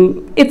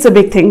it's a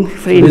big thing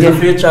for India. There's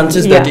a fair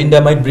chances that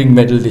India might bring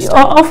medal this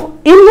time.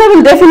 India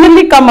will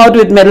definitely come out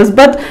with medals,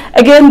 but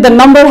again the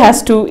number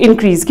has to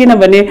increase.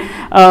 किनभने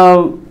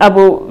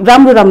अब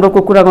राम्रो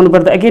कुरा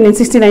गर्नुपर्दा again in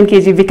 69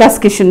 kg Vikas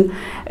Kishan,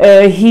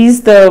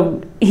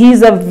 he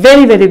is a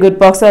very very good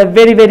boxer,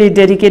 very very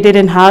dedicated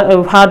and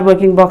hard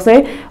working boxer,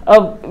 a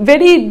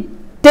very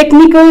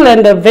technical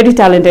and a very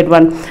talented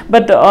one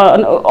but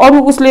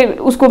अरू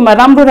उसकोमा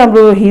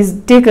राम्रो हिज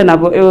taken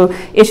अब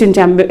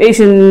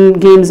Asian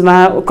गेम्समा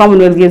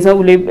Commonwealth गेम्समा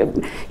उसले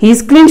he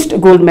is क्लिन्च्ड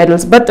gold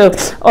medals but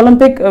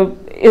Olympic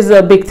is a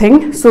big thing.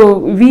 So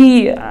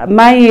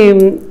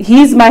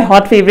he's my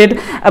hot favorite.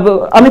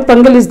 Amit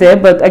Pangal is there,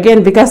 but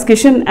again Vikas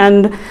Kishan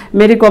and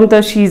Mary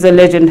Komta, she's a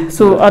legend.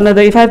 So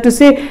another, if I have to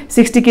say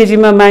 60 kg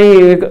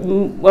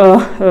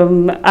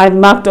I've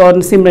marked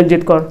on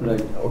Simranjit Kaur.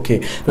 Right.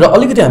 Okay. र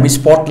अलिकति हामी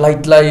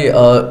स्पटलाइटलाई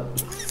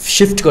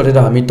shift गरेर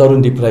हामी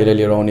तरुणदीप राईलाई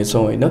लिएर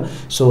आउनेछौँ होइन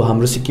so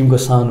हाम्रो सिक्किमको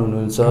सान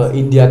हुनुहुन्छ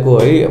इन्डियाको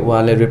है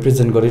उहाँले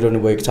रिप्रेजेन्ट गरिरहनु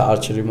भएको छ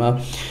आर्चरीमा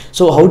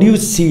so how do you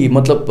C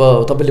मतलब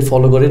तपाईँले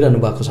फलो गरिरहनु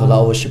भएको छ होला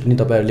अवश्य पनि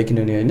तपाईँहरूले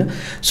किनभने होइन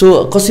सो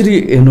कसरी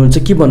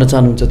हेर्नुहुन्छ के भन्न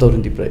चाहनुहुन्छ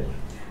तरुणदीप राई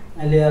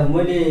अहिले अब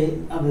मैले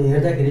अब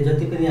हेर्दाखेरि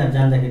जति पनि अब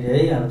जान्दाखेरि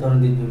है अब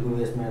तरुणदीपको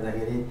उयसमा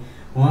हेर्दाखेरि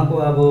उहाँको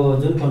अब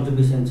जुन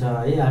कन्ट्रिब्युसन छ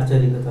है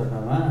आर्चरीको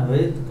तर्फमा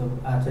है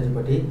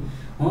आर्चरीपट्टि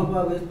उहाँको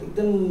अब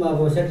एकदम अब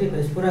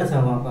सेक्रिफाइस पुरा छ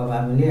उहाँको अब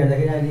हामीले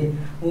हेर्दाखेरि अहिले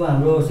ऊ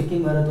हाम्रो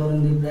सिक्किमबाट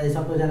तरुणदीप राई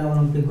सबैजना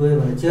ओलम्पिक गयो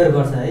भने चेयर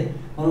गर्छ है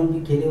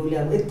ओलम्पिक खेल्यो उसले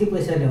अब यति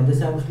पैसा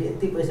ल्याउँदैछ अब उसले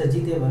यति पैसा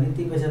जित्यो भने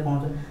यति पैसा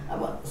पाउँछ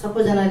अब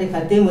सबैजनाले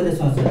त्यही मात्रै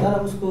सोच्छ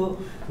तर उसको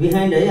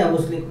बिहाइन्ड है अब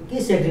उसले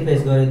के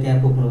सेक्रिफाइस गर्यो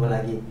त्यहाँ पुग्नुको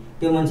लागि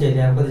त्यो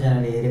मान्छेहरूले अब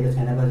कतिजनाले हेरेको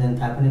छैन कतिजना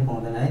थाहा पनि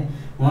पाउँदैन है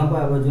उहाँको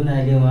अब जुन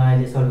उहाँ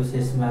अहिले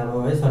सर्भिसेसमा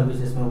अब है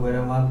सर्भिसेसमा गएर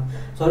उहाँ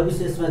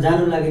सर्भिसेसमा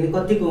जानु लागि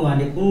कतिको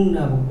उहाँले कुन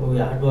अब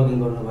हार्डवर्किङ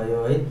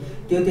गर्नुभयो है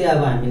त्यो चाहिँ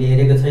अब हामीले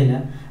हेरेको छैन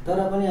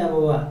तर पनि अब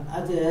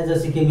आज एज अ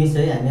सिक्किमिस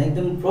है हामी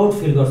एकदम प्राउड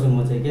फिल गर्छौँ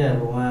म चाहिँ क्या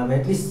अब उहाँ अब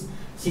एटलिस्ट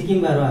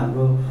सिक्किमबाट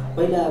हाम्रो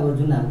पहिला अब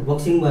जुन हाम्रो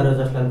बक्सिङबाट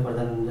जसलाई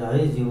प्रधान हुन्छ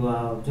है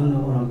जुन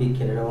ओलम्पिक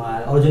खेलेर उहाँ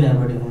अर्जुन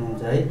एवार्ड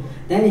हुनुहुन्छ है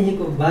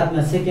त्यहाँदेखिको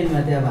बादमा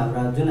सेकेन्डमा चाहिँ अब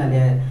हाम्रो जुन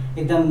अहिले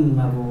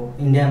एकदम अब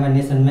इन्डियामा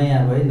नेसनमै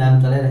अब है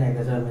नाम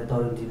चलाइरहेको छ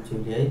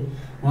तरुणदीपज्यूले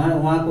है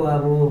उहाँको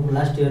अब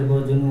लास्ट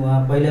इयरको जुन उहाँ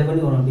पहिला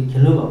पनि ओलम्पिक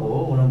खेल्नुभएको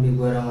हो ओलम्पिक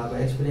गएर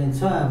उहाँको एक्सपिरियन्स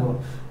छ अब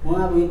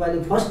उहाँ अब योपालि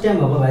फर्स्ट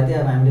टाइम भएको भए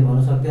चाहिँ अब हामीले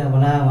भन्नु सक्थ्यौँ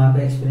अब ला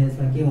उहाँको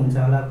एक्सपिरियन्समा के हुन्छ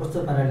होला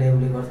कस्तो पाराले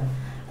उसले गर्छ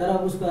तर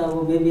अब उसको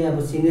अब मेबी अब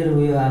सिनियर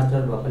उयो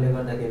आर्चर भएकोले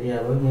गर्दाखेरि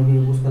अब मेबी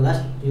उसको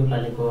लास्ट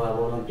योपालिको अब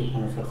ओलम्पिक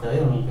हुनसक्छ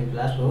है ओलम्पिक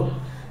लास्ट हो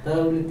तर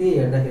उसले त्यही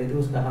हेर्दाखेरि चाहिँ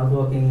उसको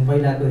हार्डवर्किङ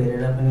पहिलाको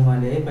हेरेर पनि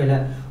उहाँले है पहिला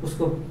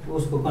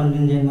उसको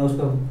कन्टिन्जेन्टमा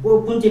उसको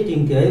कुन चाहिँ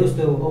टिम थियो है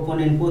उसको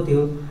ओपोनेन्ट को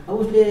थियो अब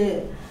उसले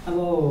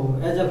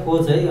अब एज अ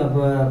कोच है अब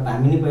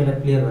हामी नि पहिला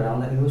प्लेयर भएर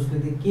आउँदाखेरि उसले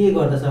चाहिँ के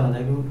गर्दछ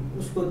भन्दाखेरि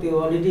उसको त्यो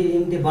अलरेडी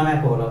एमटी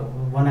बनाएको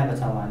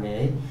छ उहाँले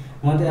है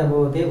म चाहिँ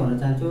अब त्यही भन्न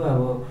चाहन्छु अब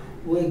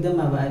ऊ एकदम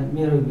अब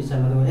मेरो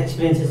विषयमा त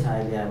एक्सपिरियन्सै छ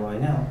अहिले अब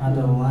होइन अन्त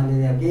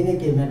उहाँले अब केही न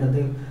केही मेडल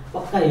चाहिँ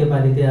पक्का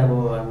योपालि चाहिँ अब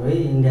हाम्रो है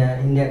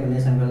इन्डियाको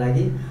नेसनको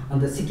लागि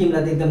अन्त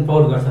सिक्किमलाई चाहिँ एकदम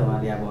प्राउड गर्छ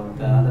उहाँले अब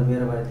अन्त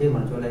मेरोबाट त्यही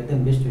भन्छु उसलाई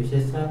एकदम बेस्ट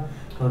विशेष छ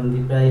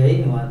तरुणदीप राई है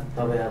उहाँ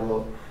तपाईँ अब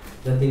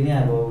जति नै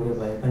अब उयो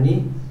भए पनि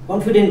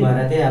कन्फिडेन्ट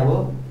भएर चाहिँ अब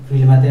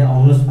फिल्डमा चाहिँ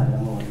आउनुहोस् भनेर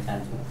म भन्न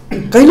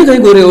चाहन्छु कहीँ न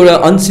कहीँ गएर एउटा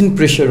अनसिन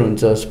प्रेसर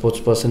हुन्छ स्पोर्ट्स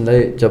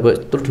पर्सनलाई जब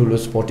यत्रो ठुलो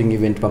स्पोर्टिङ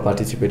इभेन्टमा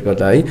पार्टिसिपेट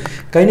गर्दा है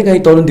कहीँ न कहीँ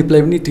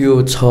तरुणदीपलाई पनि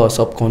त्यो छ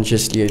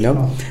सबकन्सियसली होइन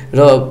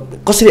र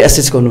कसरी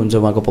एसेस गर्नुहुन्छ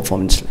उहाँको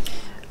पर्फर्मेन्सलाई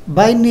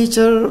बाई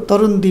नेचर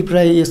तरुणदीप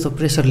राई यस्तो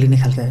प्रेसर लिने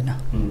खालको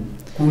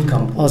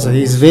होइन हजुर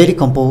हि इज भेरी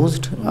कम्पोज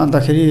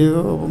अन्तखेरि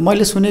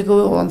मैले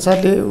सुनेको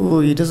अनुसारले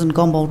he doesn't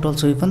come out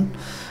also even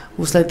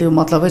उसलाई त्यो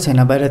मतलबै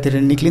छैन बाहिरतिर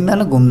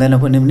निक्लिँदैन घुम्दैन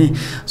पनि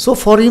so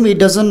for him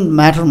it doesn't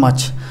matter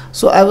much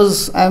so I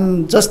am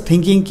just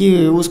thinking कि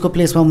उसको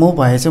प्लेसमा म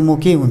भए चाहिँ म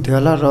के हुन्थ्यो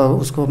होला र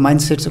उसको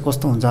माइन्डसेट चाहिँ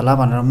कस्तो हुन्छ होला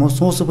भनेर म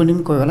सोच्छु पनि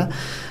कोही बेला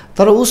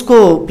तर उसको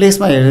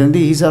प्लेसमा हेऱ्यो भने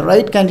he is a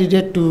right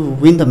candidate to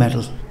win the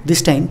medal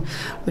this time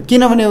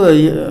किनभने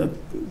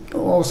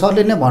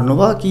सरले नै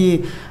भन्नुभयो कि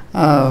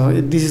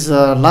this is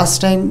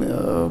last time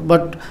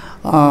but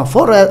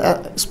for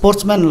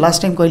sportsman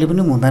last time कहिले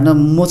पनि हुँदैन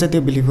म चाहिँ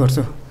त्यो बिलिभ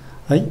गर्छु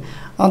है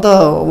अन्त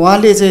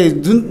उहाँले चाहिँ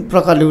जुन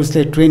प्रकारले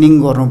उसले ट्रेनिङ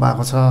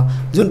गर्नुभएको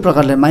छ जुन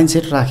प्रकारले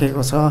माइन्डसेट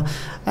राखेको छ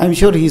I am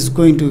sure he is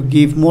going to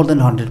give more than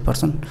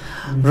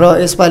 100% र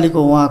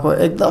यसपालिको उहाँको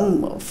एकदम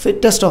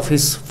फिटेस्ट अफ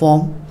हिज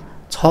फर्म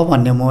छ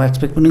भन्ने म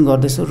एक्सपेक्ट पनि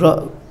गर्दैछु र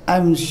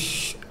I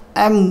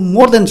am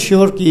more than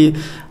sure कि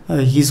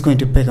he is going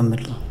to pick a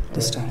medal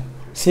this time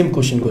same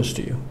question goes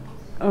to you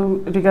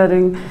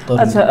regarding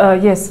अच्छा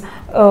यस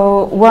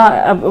उहाँ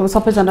अब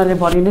सबैजनाले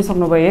भनि नै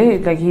सक्नुभयो है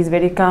लाइक हि इज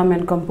भेरी काम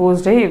एन्ड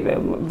कम्पोज है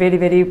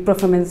भेरी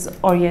पर्फर्मेन्स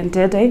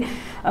ओरिएन्टेड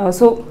है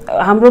सो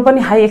हाम्रो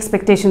पनि हाई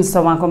एक्सपेक्टेसन्स छ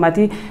उहाँको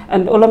माथि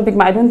एन्ड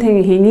ओलम्पिकमा I don't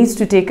think he needs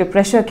to take a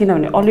pressure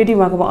किनभने अलरेडी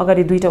उहाँकोमा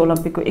अगाडि 2टा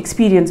ओलम्पिकको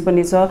एक्सपिरियन्स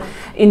पनि छ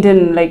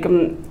इन्डियन लाइक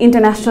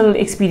इन्टरनेसनल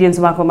एक्सपिरियन्स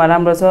उहाँकोमा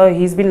राम्रो छ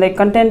he is been like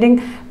कन्टेन्डिङ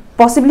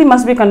possibly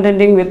must be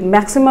contending with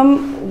maximum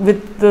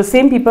with the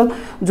same people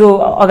जो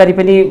अगाडि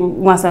पनि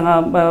उहाँसँग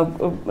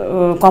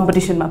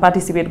कम्पिटिसनमा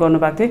पार्टिसिपेट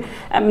गर्नुभएको थियो.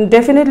 आई एम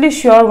डेफिनेटली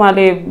स्योर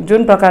उहाँले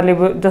जुन प्रकारले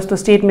जस्तो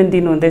स्टेटमेन्ट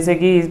दिनुहुँदैछ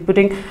कि इज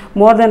पुटिङ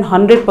मोर देन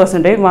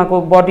 100% है,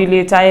 उहाँको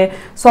बडीले चाहे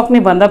सक्ने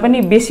भन्दा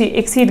पनि बेसी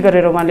एक्सिड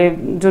गरेर उहाँले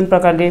जुन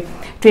प्रकारले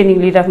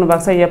ट्रेनिङ लिइराख्नु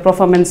भएको छ या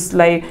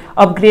पर्फर्मेन्सलाई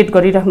अपग्रेड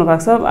गरिराख्नु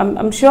भएको छ.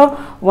 आइम स्योर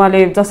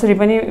उहाँले जसरी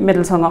पनि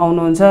मेडलसँग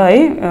आउनुहुन्छ है,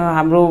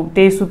 हाम्रो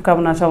त्यही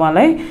शुभकामना छ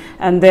उहाँलाई.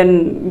 एन्ड देन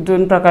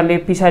जुन प्रकारले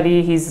पछाडि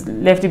हिज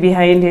लेफ्ट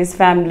बिहाइन्ड हिज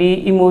फ्यामिली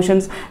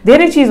इमोसन्स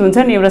धेरै चिज हुन्छ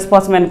नि एउटा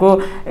स्पोर्ट्सम्यानको.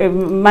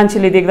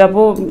 मान्छेले देख्दा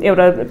पो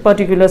एउटा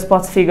पर्टिकुलर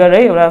स्पोर्ट्स फिगर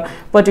है, एउटा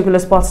पर्टिकुलर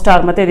स्पोर्ट्स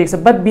स्टार मात्रै देख्छ,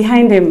 बट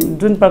बिहाइन्ड हिम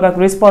जुन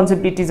प्रकारको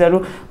रेस्पोन्सिबिलिटिजहरू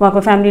उहाँको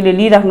फ्यामिलीले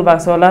लिइराख्नु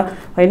भएको छ होला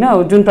होइन,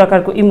 जुन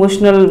प्रकारको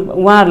इमोसनल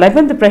उहाँहरूलाई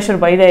पनि त प्रेसर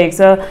भइरहेको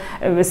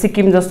छ.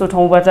 सिक्किम जस्तो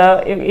ठाउँबाट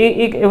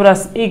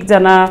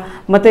एकजना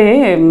मात्रै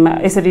है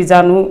यसरी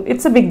जानु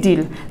it's a big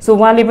deal. So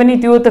उहाँले पनि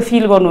त्यो त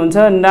फिल गर्नुहुन्छ.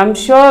 आइ एम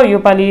स्योर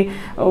योपालि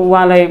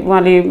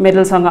उहाँले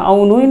मेडलसँग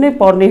आउनु नै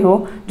पर्ने हो.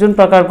 जुन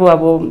प्रकारको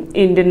अब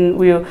इन्डियन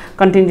उयो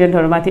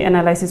कन्टिन्जेन्टहरूमाथि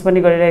एनालाइसिस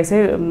पनि गरिरहेको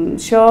छ.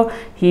 Sure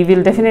he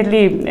will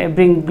definitely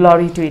bring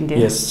glory to India.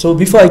 Yes, so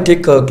before I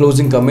take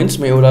closing comments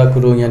म एउटा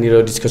कुरो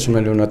यहाँनिर डिस्कसनमा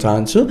ल्याउन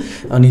चाहन्छु,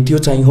 अनि त्यो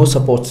चाहिँ हो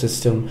सपोर्ट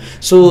सिस्टम.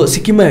 सो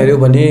सिक्किममा हेऱ्यो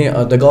भने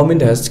the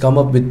government has come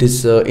up with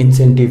this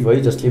incentive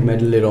है, जसले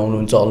मेडल लिएर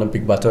आउनुहुन्छ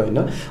ओलम्पिकबाट होइन,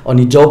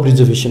 अनि जब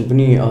रिजर्भेसन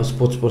पनि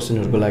स्पोर्ट्स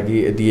पर्सनहरूको लागि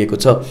दिएको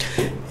छ.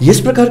 यस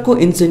प्रकारको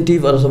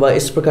इन्सेन्टिभ अथवा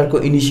यस प्रकारको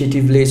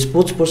इनिसिएटिभले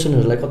स्पोर्ट्स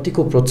पर्सनहरूलाई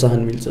कतिको प्रोत्साहन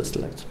मिल्छ जस्तो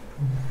लाग्छ?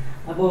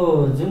 अब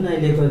जुन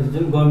अहिलेको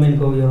जुन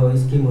गभर्मेन्टको यो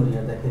स्किमहरू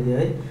हेर्दाखेरि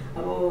है,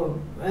 अब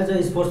एज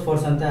अ स्पोर्ट्स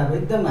पर्सन त अब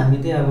एकदम हामी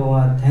चाहिँ अब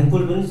उहाँ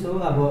थ्याङ्कफुल पनि छौँ.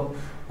 अब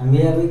हामी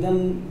अब एकदम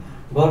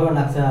गर्व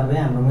लाग्छ अब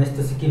हाम्रोमा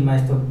यस्तो सिक्किममा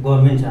यस्तो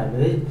गभर्मेन्ट छ अब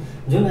है.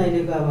 जुन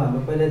अहिलेको अब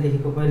हाम्रो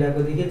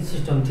पहिलाकोदेखि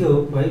सिस्टम थियो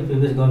है,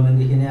 प्रिभियस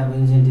गभर्मेन्टदेखि नै अब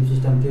इन्सेन्टिभ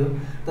सिस्टम थियो.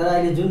 तर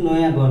अहिले जुन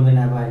नयाँ गभर्मेन्ट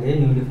अब अहिले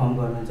न्युली फर्म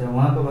गभर्मेन्ट छ,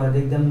 उहाँको बाद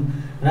एकदम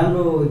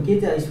राम्रो के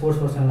चाहिँ स्पोर्ट्स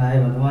पर्सनलाई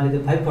आयो भने उहाँले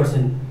त्यो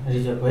 5%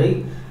 रिजर्भ है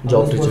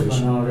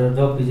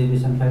जब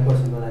रिजर्भेसन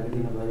 5%को लागि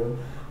दिनुभयो.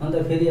 अन्त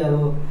फेरि अब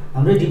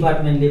हाम्रै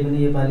डिपार्टमेन्टले पनि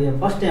योपालि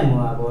फर्स्ट टाइम हो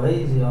अब है,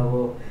 अब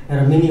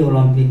एउटा मिनी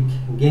ओलम्पिक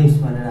गेम्स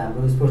भनेर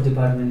हाम्रो स्पोर्ट्स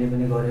डिपार्टमेन्टले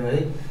पनि गर्यो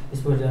है.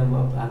 स्पोर्ट्स अब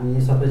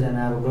हामी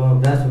सबैजना अब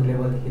ग्रासरुट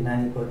लेभलदेखि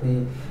नानीको चाहिँ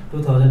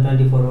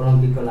 2024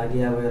 ओलम्पिकको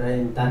लागि अब एउटा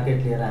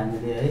टार्गेट लिएर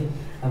हामीले है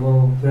अब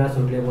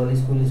ग्रासरुट लेभल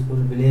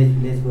स्कुल भिलेज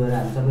गएर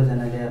हामी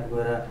सबैजनाले अब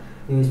गएर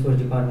यो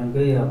स्पोर्ट्स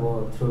डिपार्टमेन्टकै अब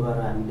थ्रुबाट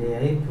हामीले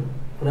है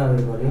पुरा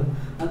उयो गऱ्यो.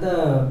 अन्त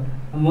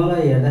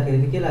मलाई हेर्दाखेरि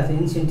चाहिँ के लाग्छ,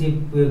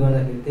 इन्सेन्टिभ उयो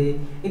गर्दाखेरि चाहिँ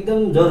एकदम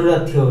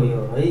जरुरत थियो यो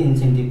है,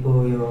 इन्सेन्टिभको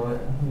यो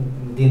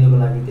दिनुको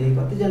लागि चाहिँ.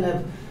 कतिजना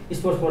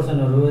स्पोर्ट्स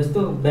पर्सनहरू यस्तो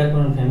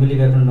ब्याकग्राउन्ड फ्यामिली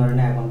ब्याकग्राउन्डबाट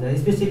नै आएको हुन्छ,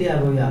 स्पेसली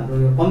अब यो हाम्रो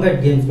यो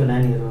कम्ब्याट गेम्सको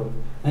नानीहरू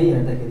है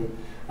हेर्दाखेरि.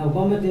 अब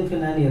कम्ब्याट गेम्सको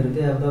नानीहरू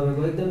चाहिँ अब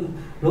तपाईँको एकदम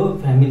लो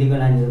फ्यामिलीको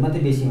नानीहरू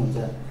मात्रै बेसी हुन्छ.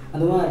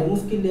 अन्त उहाँहरूले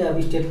मुस्किलले अब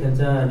स्टेट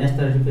खेल्छ,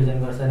 नेसनल रिप्रेजेन्ट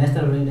गर्छ,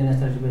 नेसनल र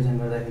इन्टरनेसनल रिप्रेजेन्ट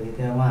गर्दाखेरि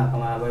चाहिँ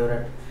उहाँहरूकोमा अब एउटा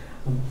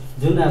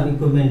जुन अब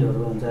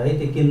इक्विपमेन्टहरू हुन्छ है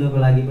त्यो किन्नुको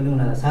लागि पनि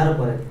उनीहरूलाई साह्रो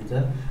परेको हुन्छ.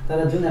 तर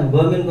जुन अब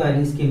गभर्मेन्टको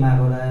अहिले स्किम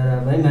आएको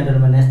है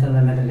मेडलमा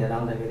नेसनलमा मेडल लिएर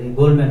आउँदाखेरि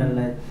गोल्ड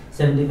मेडललाई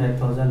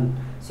 75,000,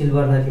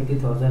 सिल्भरलाई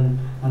 50,000,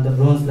 अन्त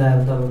ब्रोन्जलाई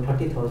अब तपाईँको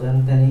 30,000,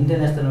 त्यहाँदेखि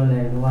इन्टरनेसनलमा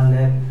ल्यायो 1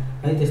 लाख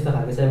है, त्यस्तो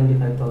खालको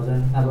 75,000.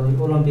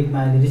 अब ओलम्पिकमा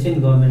अहिले रिसेन्ट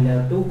गभर्मेन्टले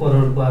अब 2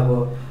 करोडको अब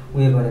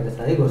उयो गरेको छ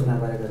है, घोषणा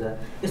गरेको छ.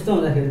 यस्तो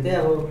हुँदाखेरि चाहिँ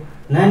अब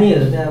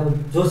नानीहरू चाहिँ अब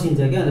जोसिन्छ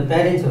क्या. अन्त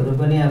प्यारेन्ट्सहरू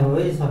पनि अब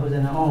है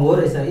सबैजना हो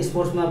रहेछ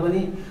स्पोर्ट्समा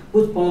पनि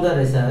कुछ पाउँदो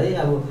रहेछ है,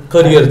 अब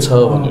करियर छ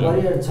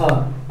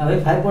अब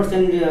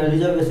 5%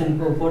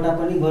 रिजर्भेसनको कोटा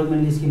पनि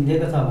गभर्मेन्टले स्किम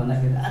दिएको छ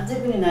भन्दाखेरि अझै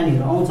पनि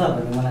नानीहरू आउँछ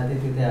भन्ने मलाई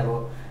त्यति चाहिँ अब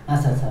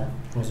आशा छ.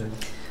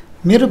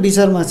 मेरो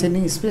विचारमा चाहिँ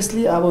नि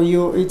स्पेसली अब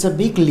यो इट्स अ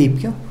बिग लिप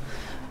क्या.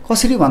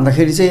 कसरी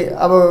भन्दाखेरि चाहिँ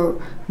अब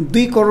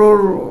 2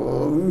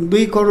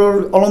 करोड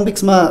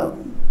ओलम्पिक्समा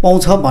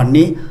पाउँछ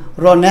भन्ने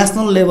र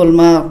नेसनल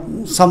लेभलमा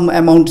सम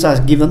एमाउन्ट्स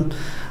आर गिभन.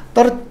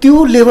 तर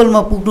त्यो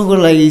लेभलमा पुग्नुको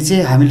लागि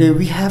चाहिँ हामीले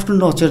we have to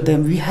nurture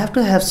them, we have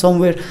to have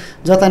somewhere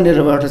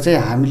जतानिरबाट चाहिँ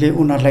हामीले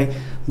उनीहरूलाई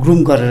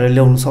ग्रुम गरेर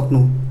ल्याउनु सक्नु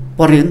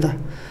पर्यो नि त.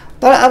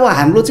 तर अब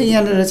हाम्रो चाहिँ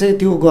यहाँनिर चाहिँ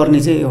त्यो गर्ने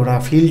चाहिँ एउटा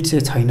फिल्ड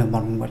चाहिँ छैन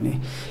भनौँ भने.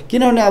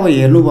 किनभने अब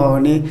हेर्नुभयो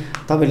भने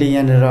तपाईँले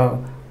यहाँनिर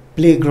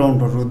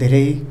प्लेग्राउन्डहरू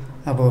धेरै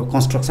अब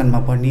कन्स्ट्रक्सनमा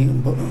पनि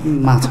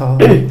छ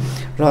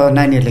र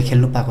नानीहरूले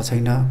खेल्नु पाएको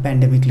छैन.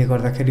 पेन्डेमिकले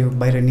गर्दाखेरि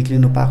बाहिर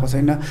निक्लिनु पाएको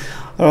छैन.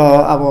 र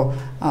अब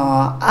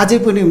अझै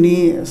पनि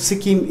उनी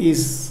सिक्किम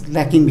इज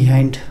ल्याकिङ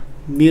बिहाइन्ड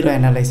मेरो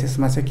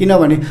एनालाइसिसमा चाहिँ.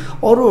 किनभने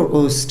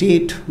अरूहरूको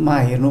स्टेटमा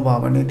हेर्नुभयो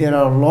भने there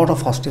are lot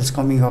of हस्टेल्स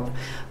coming up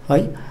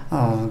है,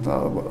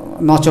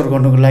 नर्चर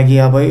गर्नुको लागि.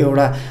 अब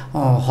एउटा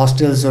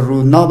हस्टेल्सहरू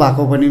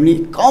नभएको पनि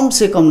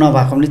कमसेकम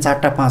नभएको पनि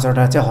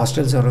 4-5वटा चाहिँ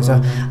हस्टेल्सहरू छ.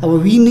 अब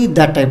we need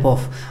that type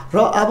of. र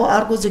अब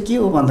अर्को चाहिँ के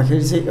हो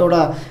भन्दाखेरि चाहिँ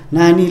एउटा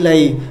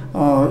नानीलाई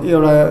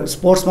एउटा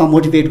स्पोर्ट्समा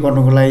मोटिभेट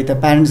गर्नुको लागि त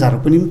प्यारेन्ट्सहरू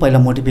पनि पहिला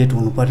मोटिभेट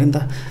हुनु पऱ्यो नि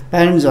त.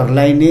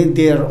 प्यारेन्ट्सहरूलाई नै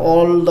they are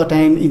all the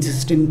time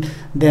इन्सिस्टिङ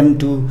them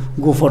to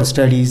go for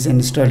studies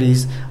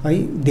है.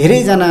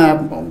 धेरैजना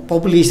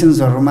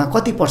पपुलेसन्सहरूमा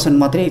कति %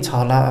 मात्रै छ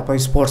होला अब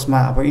स्पोर्ट्समा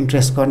अब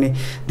इन्ट्रेस्ट गर्ने भने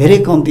धेरै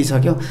कम्ती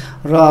छ क्या।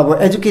 र अब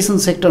एजुकेसन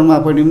सेक्टरमा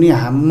पनि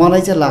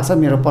मलाई चाहिँ लाग्छ,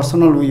 मेरो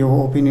पर्सनल यो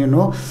ओपिनियन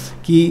हो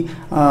कि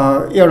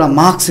एउटा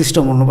मार्क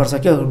सिस्टम हुनुपर्छ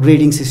क्या,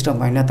 ग्रेडिङ सिस्टम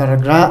होइन। तर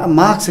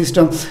मार्क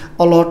सिस्टम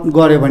अलट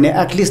गऱ्यो भने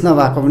एटलिस्ट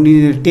नभएको पनि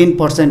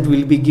 10%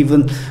 will be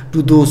given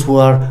to those who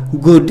are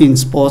good in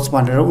sports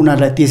भनेर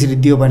उनीहरूलाई त्यसरी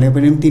दियो भने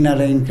पनि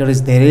तिनीहरूलाई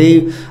इन्करेज धेरै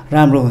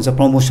राम्रो हुन्छ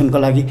प्रमोसनको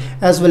लागि,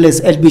 as well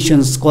as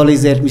admissions,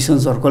 college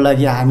एडमिसन्सहरूको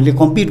लागि हामीले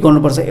कम्पिट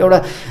गर्नुपर्छ।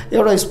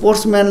 एउटा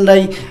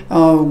स्पोर्ट्सम्यानलाई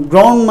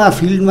ग्राउन्डमा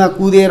फिल्डमा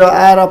कुदेर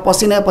आएर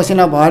पसिना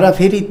पसिना भएर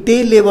फेरि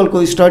त्यही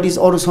लेभलको स्टडिज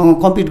अरूसँग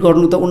कम्पिट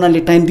गर्नु त उनीहरूले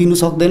टाइम दिनु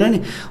सक्दैन नि।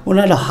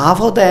 उनीहरूले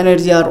half of the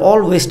energy are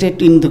all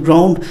wasted in the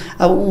ground.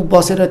 अब ऊ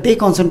बसेर त्यही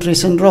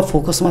कन्सन्ट्रेसन र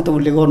फोकसमा त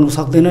उसले गर्नु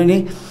सक्दैन नि।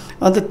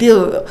 अन्त त्यो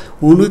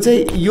हुनु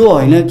चाहिँ यो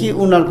होइन कि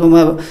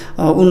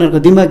उनीहरूको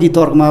दिमागी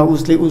तर्कमा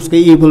उसको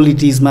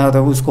एबिलिटिजमा त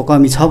उसको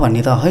कमी छ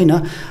भन्ने त होइन,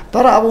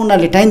 तर अब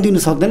उनीहरूले टाइम दिनु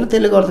सक्दैन,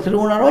 त्यसले गर्दाखेरि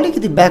उनीहरू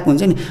अलिकति ब्याक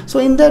हुन्छ नि। So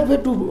in that way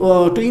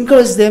to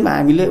encourage them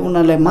हामीले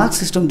उनीहरूलाई मार्क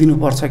सिस्टम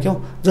दिनुपर्छ क्या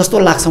जस्तो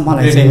लाग्छ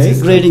मलाई चाहिँ है,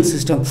 ग्रेडिङ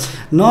सिस्टम।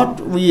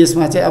 नट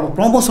उयसमा चाहिँ अब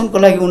प्रमोसनको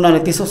लागि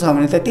उनीहरूलाई त्यसो छ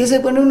भने त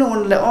त्यसै पनि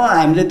उनीहरूले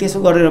हामीले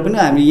त्यसो गरेर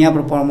पनि हामी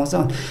यहाँबाट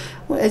प्रमोसन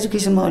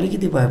एजुकेसनमा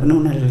अलिकति भए पनि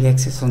उनीहरूले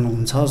रिल्याक्सेसन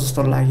हुन्छ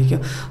जस्तो लाग्यो क्या।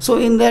 सो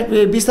इन द्याट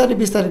वे बिस्तारै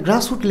बिस्तारै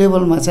ग्रासरुट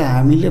लेभलमा चाहिँ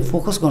हामीले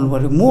फोकस गर्नु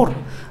पऱ्यो मोर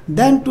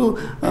देन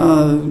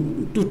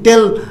टु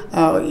टेल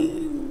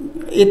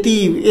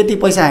यति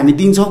पैसा हामी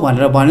दिन्छौँ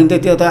भनेर भन्यो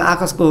त त्यो त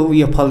आकाशको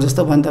उयो फल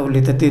जस्तो भने त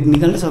उसले त त्यो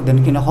निकाल्नै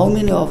सक्दैन, किन how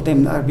many of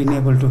them are been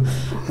able to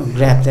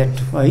grab that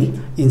है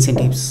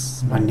इन्सेन्टिभ्स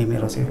भन्ने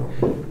मेरो चाहिँ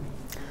हो।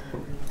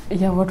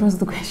 Yeah, what was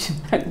the question?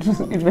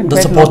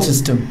 The support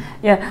system.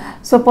 Yeah,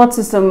 support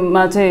system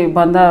मा चाहिँ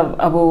भन्दा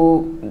अब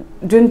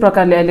जुन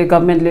प्रकारले अहिले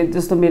गभर्मेन्टले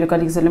जस्तो मेरो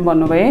कलिग्सहरूले पनि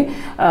भन्नुभयो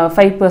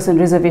 5%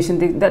 reservation,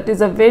 that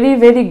is a very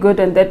very good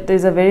and that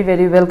is a very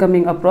very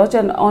welcoming approach.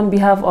 And on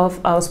behalf of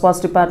our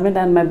sports department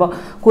and my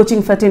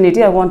coaching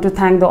fraternity I want to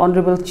thank the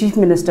honourable chief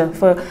minister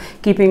for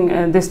keeping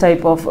this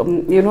type of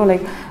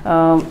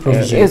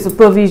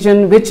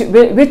provision which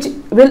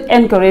will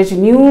encourage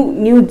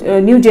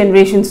new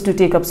generations to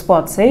take up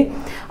sports है।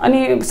 अनि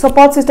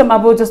support system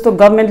अब जस्तो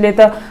गभर्मेन्टले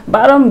त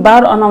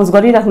बारम्बार announce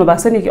गरिराख्नु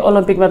भएको छ नि कि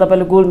ओलम्पिकमा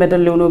तपाईँले गोल्ड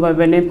मेडल ल्याउनु भयो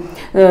भने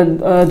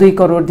 2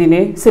 करोड दिने,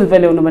 सिल्भर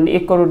ल्याउनु भने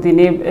 1 करोड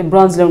दिने,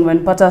 ब्रोन्ज ल्याउनु भने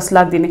 50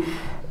 लाख दिने।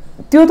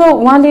 त्यो त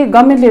उहाँले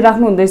गभर्मेन्टले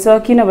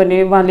राख्नुहुँदैछ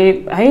किनभने उहाँले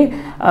है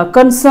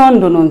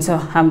कन्सर्न्ड हुनुहुन्छ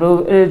हाम्रो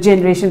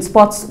जेनेरेसन,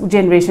 स्पोर्ट्स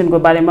जेनेरेसनको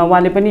बारेमा।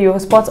 उहाँले पनि यो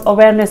स्पोर्ट्स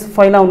अवेरनेस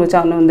फैलाउनु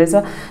चाहनुहुँदैछ,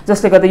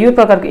 जसले गर्दा यो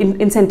प्रकारको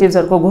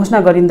इन्सेन्टिभ्सहरूको घोषणा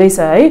गरिँदैछ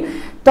है।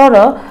 तर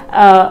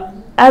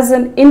एज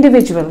एन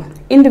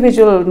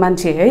इन्डिभिजुअल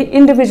मान्छे है,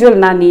 इन्डिभिजुअल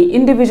नानी,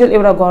 इन्डिभिजुअल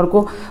एउटा घरको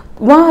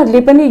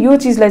उहाँहरूले पनि यो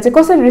चिजलाई चाहिँ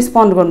कसरी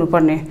रिस्पोन्ड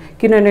गर्नुपर्ने,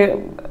 किनभने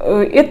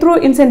यत्रो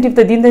इन्सेन्टिभ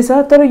त दिँदैछ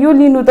तर यो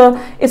लिनु त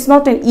it's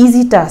not an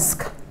easy task.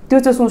 त्यो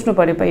चाहिँ सोच्नु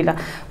पऱ्यो।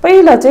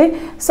 पहिला चाहिँ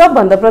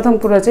सबभन्दा प्रथम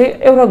कुरा चाहिँ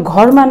एउटा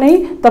घरमा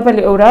नै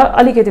तपाईँले एउटा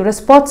अलिकति एउटा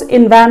स्पोर्ट्स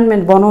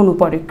इन्भाइरोन्मेन्ट बनाउनु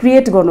पऱ्यो,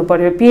 क्रिएट गर्नु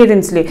पऱ्यो।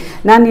 पेरेन्ट्सले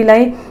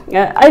नानीलाई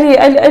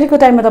अहिलेको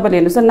टाइममा तपाईँले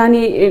हेर्नुहोस् न,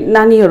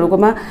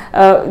 नानीहरूकोमा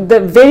the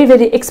very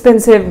very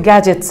expensive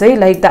gadgets है,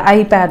 लाइक द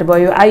आइप्याड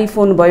भयो,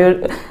 आइफोन भयो,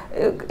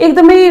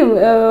 एकदमै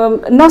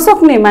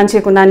नसक्ने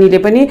मान्छेको नानीले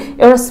पनि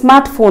एउटा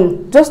स्मार्टफोन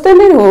जस्तै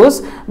नै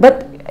होस्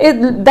but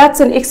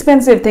that's an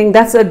expensive thing,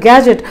 that's a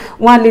gadget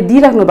उहाँले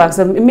दिइराख्नु भएको छ।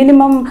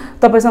 मिनिमम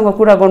तपाईँसँग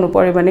कुरा गर्नु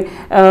पऱ्यो भने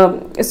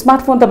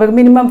स्मार्टफोन तपाईँको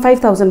मिनिमम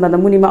 5000 भन्दा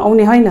मुनिमा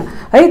आउने होइन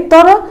है।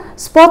 तर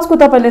स्पोर्ट्सको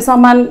तपाईँले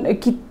सामान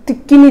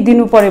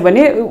किनिदिनु पऱ्यो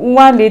भने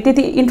उहाँले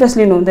त्यति इन्ट्रेस्ट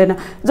लिनु हुँदैन।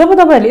 जब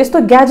तपाईँहरूले यस्तो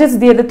ग्याजेट्स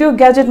दिएर त्यो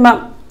ग्याजेटमा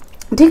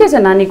ठिकै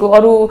छ नानीको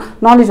अरू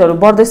नलेजहरू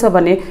बढ्दैछ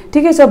भने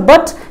ठिकै छ,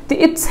 but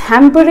it's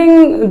ह्याम्परिङ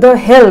the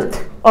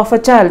health of a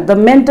child, the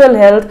mental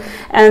health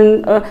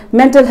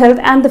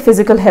and the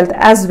physical health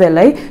as well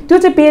है। त्यो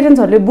चाहिँ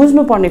पेरेन्ट्सहरूले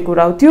बुझ्नुपर्ने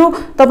कुरा हो। त्यो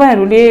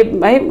तपाईँहरूले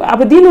है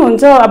अब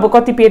दिनुहुन्छ, अब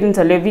कति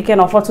पेरेन्ट्सहरूले we can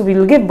afford so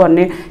will give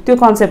भन्ने त्यो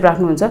कन्सेप्ट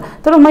राख्नुहुन्छ।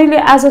 तर मैले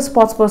as a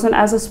sports person,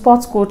 as a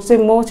sports coach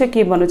चाहिँ म चाहिँ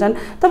के भन्न चाहन्छु,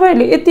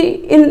 तपाईँहरूले यति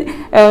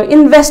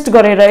इन्भेस्ट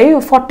गरेर है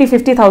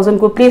 40-50,000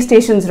 को प्ले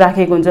स्टेसन्स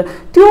राखेको हुन्छ,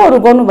 त्योहरू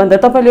गर्नुभन्दा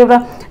तपाईँले एउटा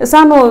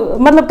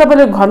सानो मतलब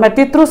तपाईँले घरमा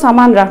त्यत्रो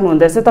सामान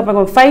राख्नुहुँदैछ,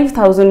 तपाईँको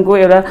 5000 को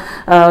एउटा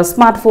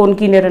स्मार्टफोन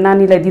किनेर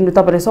नानीलाई दिनु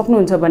तपाईँले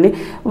सक्नुहुन्छ भने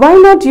वाइ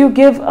नट यु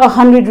गिभ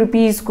 100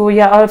 रुपिसको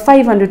या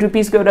 500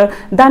 रुपिसको एउटा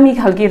दामी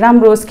खालको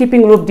राम्रो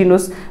स्किपिङ रोप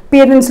दिनुहोस्।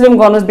 पेरेन्ट्सले पनि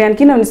गर्नुहोस् बिहान,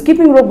 किनभने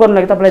स्किपिङ रोप गर्नु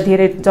लागि तपाईँलाई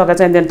धेरै जग्गा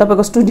चाहिँदैन।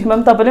 तपाईँको स्टुडियोमा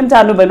पनि तपाईँले पनि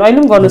चाहनु भएन अहिले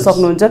पनि गर्न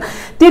सक्नुहुन्छ।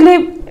 त्यसले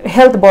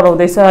हेल्थ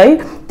बढाउँदैछ है,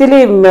 त्यसले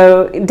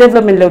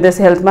डेभलपमेन्ट ल्याउँदैछ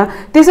हेल्थमा।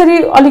 त्यसरी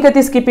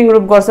अलिकति स्किपिङ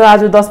रोप गर्छ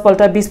आज 10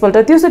 पल्ट 20 पल्ट,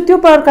 त्यो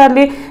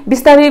प्रकारले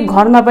बिस्तारै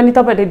घरमा पनि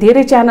तपाईँहरूले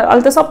धेरै च्यानल,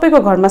 अहिले त सबैको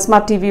घरमा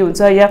स्मार्ट टिभी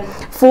हुन्छ या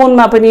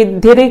फोनमा पनि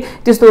धेरै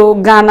त्यस्तो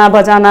गाना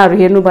बजानाहरू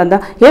हेर्नुभन्दा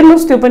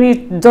हेर्नुहोस्, त्यो पनि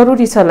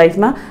जरुरी छ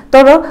लाइफमा।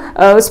 तर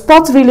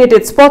स्पोर्ट्स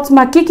रिलेटेड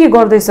स्पोर्ट्समा के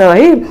गर्दैछ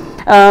है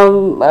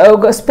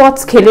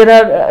स्पोर्ट्स खेलेर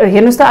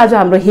हेर्नुहोस् त आज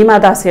हाम्रो हिमा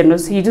दास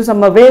हेर्नुहोस्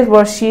हिजोसम्म where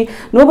was C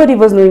nobody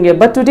was knowing here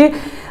but today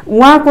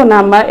उहाँको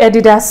नाममा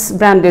एडिडास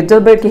ब्रान्डेड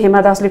जब कि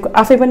हेमा दासले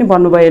आफै पनि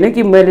भन्नुभयो होइन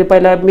कि मैले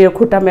पहिला मेरो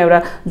खुट्टामा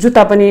एउटा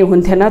जुत्ता पनि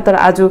हुन्थेन तर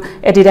आज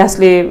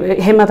एडिडासले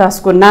हेमा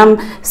दासको नाम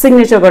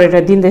सिग्नेचर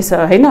गरेर दिँदैछ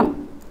होइन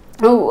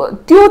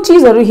त्यो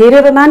चिजहरू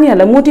हेरेर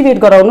नानीहरूलाई मोटिभेट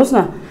गराउनुहोस्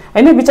न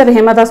होइन बिचारा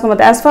हेमा दासकोमा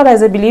त as far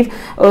as a believe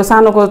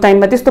सानोको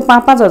टाइममा त्यस्तो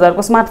 5-5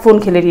 हजारको स्मार्टफोन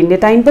खेलेर हिँड्ने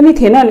टाइम पनि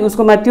थिएन अनि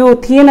उसकोमा त्यो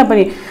थिएन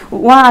पनि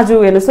उहाँ आज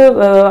हेर्नुहोस् त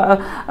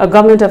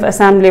गभर्मेन्ट अफ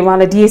आसामले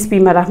उहाँलाई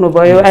डिएसपीमा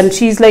राख्नुभयो and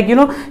C is like you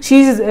know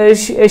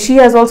she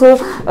has also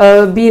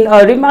been a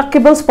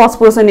remarkable sports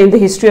person in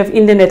the history of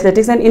Indian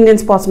athletics and Indian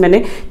sportsman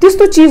है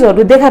त्यस्तो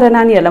चिजहरू देखाएर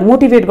नानीहरूलाई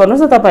मोटिभेट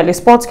गर्नुहोस् न तपाईँहरूले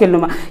स्पोर्ट्स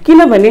खेल्नुमा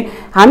किनभने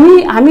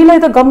हामीलाई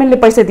त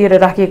गभर्मेन्टले पैसा दिएर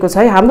राखिएको छ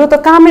है हाम्रो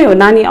त कामै हो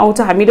नानी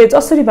आउँछ हामीले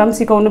जसरी भए पनि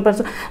सिकाउनुपर्छ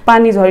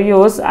पानी झरियो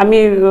होस् हामी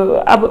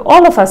अब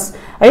अल अफ अस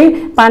है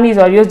पानी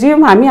झरियो जे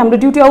हामी हाम्रो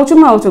ड्युटी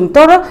आउँछौँ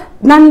तर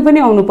नानी पनि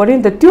आउनु पर्यो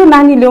नि त त्यो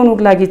नानी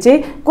ल्याउनुको लागि चाहिँ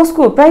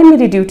कसको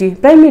प्राइमेरी ड्युटी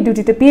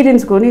त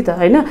पेरेन्ट्सको नि त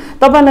होइन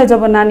तपाईँलाई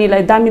जब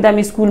नानीलाई दामी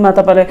दामी स्कुलमा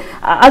तपाईँलाई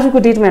आजको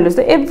डेटमा हेर्नुहोस्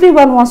त every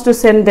one wants to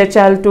send their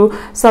child to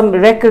some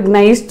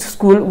recognised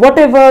school what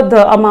ever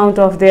the amount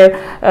of there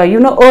you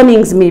know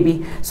earnings maybe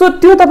so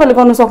त्यो तपाईँले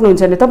गर्नु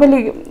सक्नुहुन्छ भने तपाईँले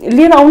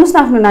लिएर आउनुहोस् न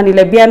आफ्नो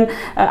नानीलाई बिहान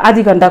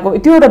आधी घन्टाको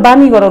त्यो एउटा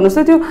बानी गराउनुहोस्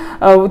त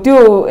त्यो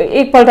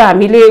एकपल्ट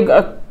हामीले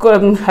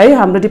है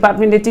हाम्रो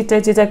डिपार्टमेन्टले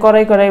चिच्चाइ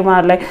कराई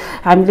उहाँहरूलाई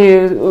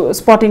हामीले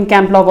स्पोर्टिङ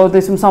क्याम्प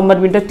लगाउँदैछौँ समर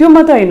विन्टर त्यो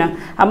मात्रै होइन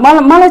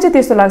मलाई चाहिँ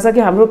त्यस्तो लाग्छ कि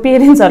हाम्रो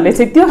पेरेन्ट्सहरूले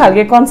चाहिँ त्यो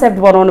खालको कन्सेप्ट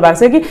बनाउनु भएको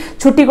छ कि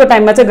छुट्टीको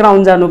टाइममा चाहिँ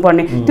ग्राउन्ड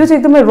जानुपर्ने त्यो चाहिँ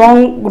एकदमै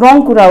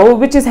रङ कुरा हो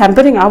विच इज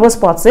ह्याम्परिङ आवर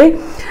स्पोर्ट्स है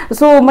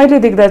सो मैले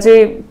देख्दा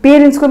चाहिँ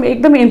पेरेन्ट्सको पनि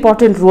एकदमै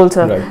इम्पोर्टेन्ट रोल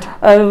छ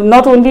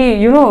not only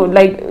you know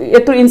like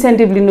यत्रो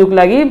इन्सेन्टिभ लिनुको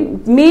लागि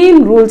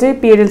मेन रोल चाहिँ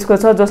पेरेन्ट्सको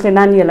छ जसले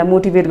नानीहरूलाई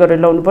मोटिभेट गरेर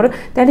ल्याउनु पर्यो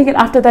त्यहाँदेखि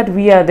after that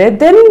we are there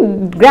then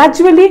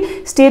gradually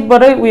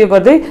स्टेटबाटै उयो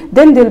गर्दै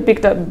then they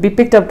be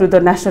picked up to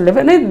the national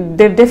level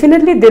and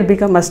definitely they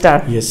become a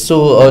star yes so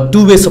to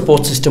way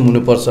support system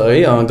हुनुपर्छ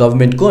है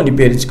गभर्मेन्टको अनि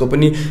पेरेन्ट्सको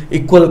पनि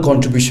इक्वल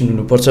कन्ट्रिब्युसन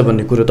हुनुपर्छ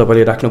भन्ने कुरो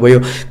तपाईँले राख्नुभयो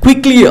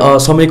क्विकली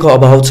समयको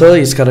अभाव छ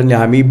यस कारणले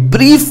हामी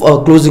ब्रिफ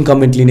क्लोजिङ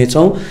कमेन्ट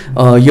लिनेछौँ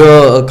यो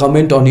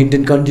comment on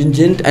Indian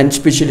contingent and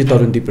specially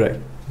Tarundeep Rai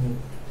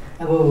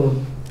अब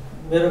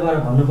मेरोबाट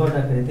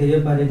भन्नुपर्दाखेरि चाहिँ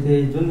योपालि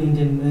चाहिँ जुन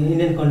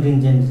इन्डियन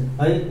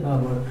कन्टिन्जेन्ट है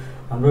अब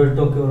हाम्रो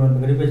टोकियो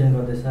ओलम्पिक रिप्रेजेन्ट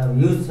गर्दैछ अब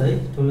युथ है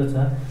ठुलो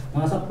छ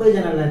उहाँ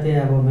सबैजनालाई चाहिँ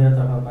अब मेरो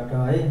तर्फबाट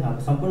है अब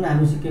सम्पूर्ण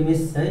हामी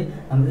सिक्किमिस है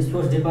हाम्रो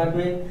स्पोर्ट्स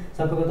डिपार्टमेन्ट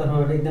सबैको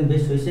तर्फबाट एकदम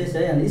बेस्ट विशेष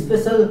है अनि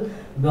स्पेसल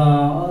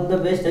अल द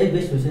बेस्ट है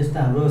बेस्ट विशेष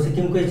त हाम्रो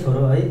सिक्किमकै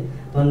छोरो है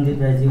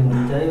तरुणदीप राईजी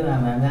हुनुहुन्छ है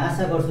हामी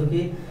आशा गर्छौँ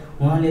कि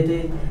उहाँले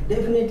चाहिँ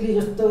डेफिनेटली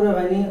जस्तो कुरा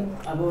भयो नि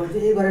अब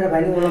जे गरेर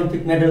भयो नि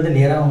ओलम्पिक मेडल त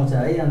लिएर आउँछ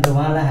है अन्त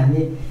उहाँलाई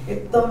हामी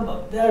एकदम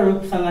भव्य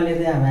रूपसँगले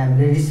चाहिँ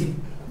हामीले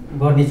रिसिभ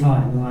गर्नेछौँ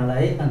हामी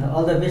उहाँलाई है अन्त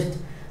all the best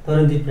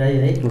Tarundeep Rai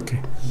है okay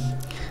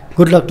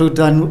good lock to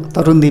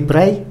Tarundeep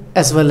Rai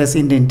as well as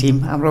Indian team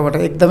हाम्रोबाट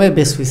एकदमै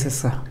बेस्ट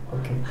विशेष छ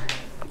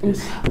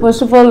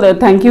First of all,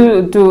 thank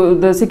you to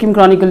the Sikkim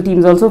Chronicle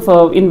teams also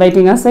for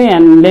inviting us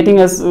and letting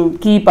us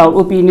keep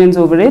our opinions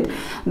over it.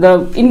 The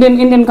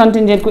Indian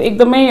contingent को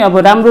एकदमै अब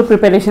राम्रो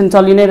preparation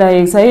चलि नै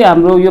रहेको छ है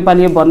हाम्रो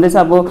योपालि भन्दैछ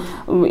अब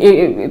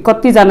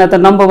कतिजना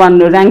त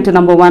ऱ्याङ्क्ड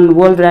नम्बर 1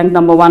 वर्ल्ड ऱ्याङ्क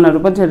नम्बर 1 हरू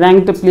पनि छ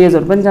ऱ्याङ्क्ड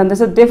प्लेयर्सहरू पनि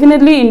जाँदैछ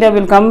definitely India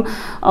will come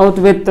out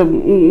with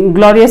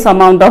glorious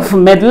amount of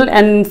medal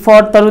and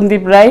for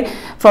Tarundeep Rai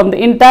from the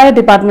entire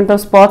Department of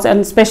Sports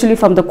and especially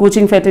from the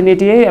coaching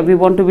fraternity we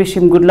want to wish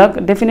him good luck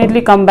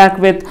definitely come back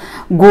with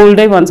gold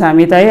है भन्छ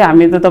हामी त है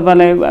हामी त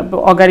तपाईलाई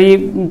अगाडि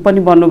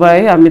पनि भन्नुभयो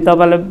है हामी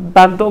तपाईलाई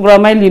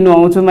बागडोग्रामै लिनु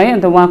आउँछौँ है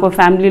अन्त उहाँको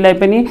फ्यामिलीलाई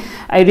पनि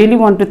I really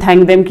want to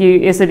thank them कि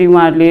यसरी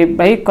उहाँहरूले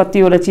है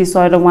कतिवटा चिज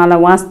सहेर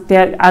उहाँलाई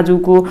त्यहाँ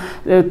आजको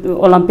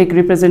ओलम्पिक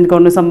रिप्रेजेन्ट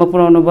गर्नुसम्म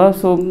पुर्याउनु भयो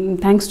so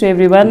thanks to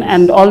every one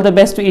and all the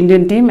best to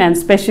Indian team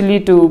and specially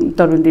to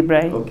Tarundeep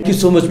Rai thank you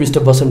so much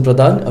mister बसन्त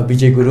प्रधान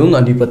विजय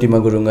गुरुङ अनि प्रतिमा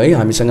गुरुङ है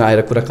हामीसँग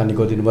आएर कुराकानी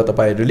गरिदिनु भयो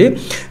तपाईँहरूले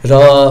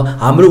र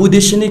हाम्रो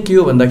उद्देश्य नै के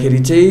हो भन्दाखेरि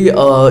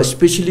चाहिँ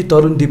स्पेसली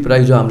तरुणदीप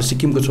राई जो हाम्रो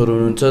सिक्किमको छोरो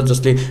हुनुहुन्छ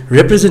जसले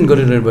रिप्रेजेन्ट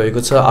गरिरहनु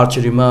भएको छ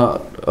आर्चरीमा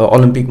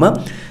ओलम्पिकमा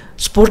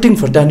स्पोर्टिङ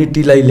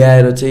फर्टानिटीलाई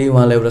ल्याएर चाहिँ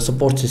उहाँलाई एउटा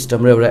सपोर्ट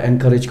सिस्टम र एउटा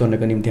एन्करेज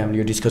गर्नको निम्ति हामीले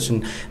यो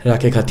डिस्कसन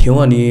राखेका थियौँ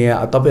अनि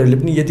तपाईँहरूले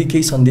पनि यदि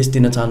केही सन्देश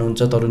दिन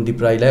चाहनुहुन्छ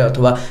तरुणदीप राईलाई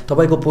अथवा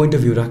तपाईँको पोइन्ट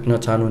अफ भ्यू राख्न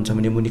चाहनुहुन्छ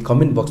भने मुनि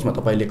कमेन्ट बक्समा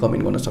तपाईँले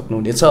कमेन्ट गर्न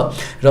सक्नुहुनेछ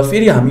र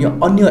फेरि हामी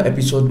अन्य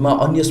एपिसोडमा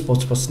अन्य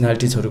स्पोर्ट्स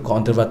पर्सनालिटिजहरूको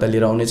अन्तर्वार्ता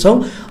लिएर आउनेछौँ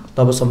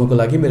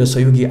तबसम्मको लागि मेरो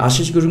सहयोगी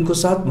आशिष गुरुङको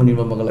साथ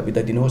मुनिरमा मगलाई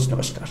बिदा दिनुहोस्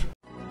नमस्कार।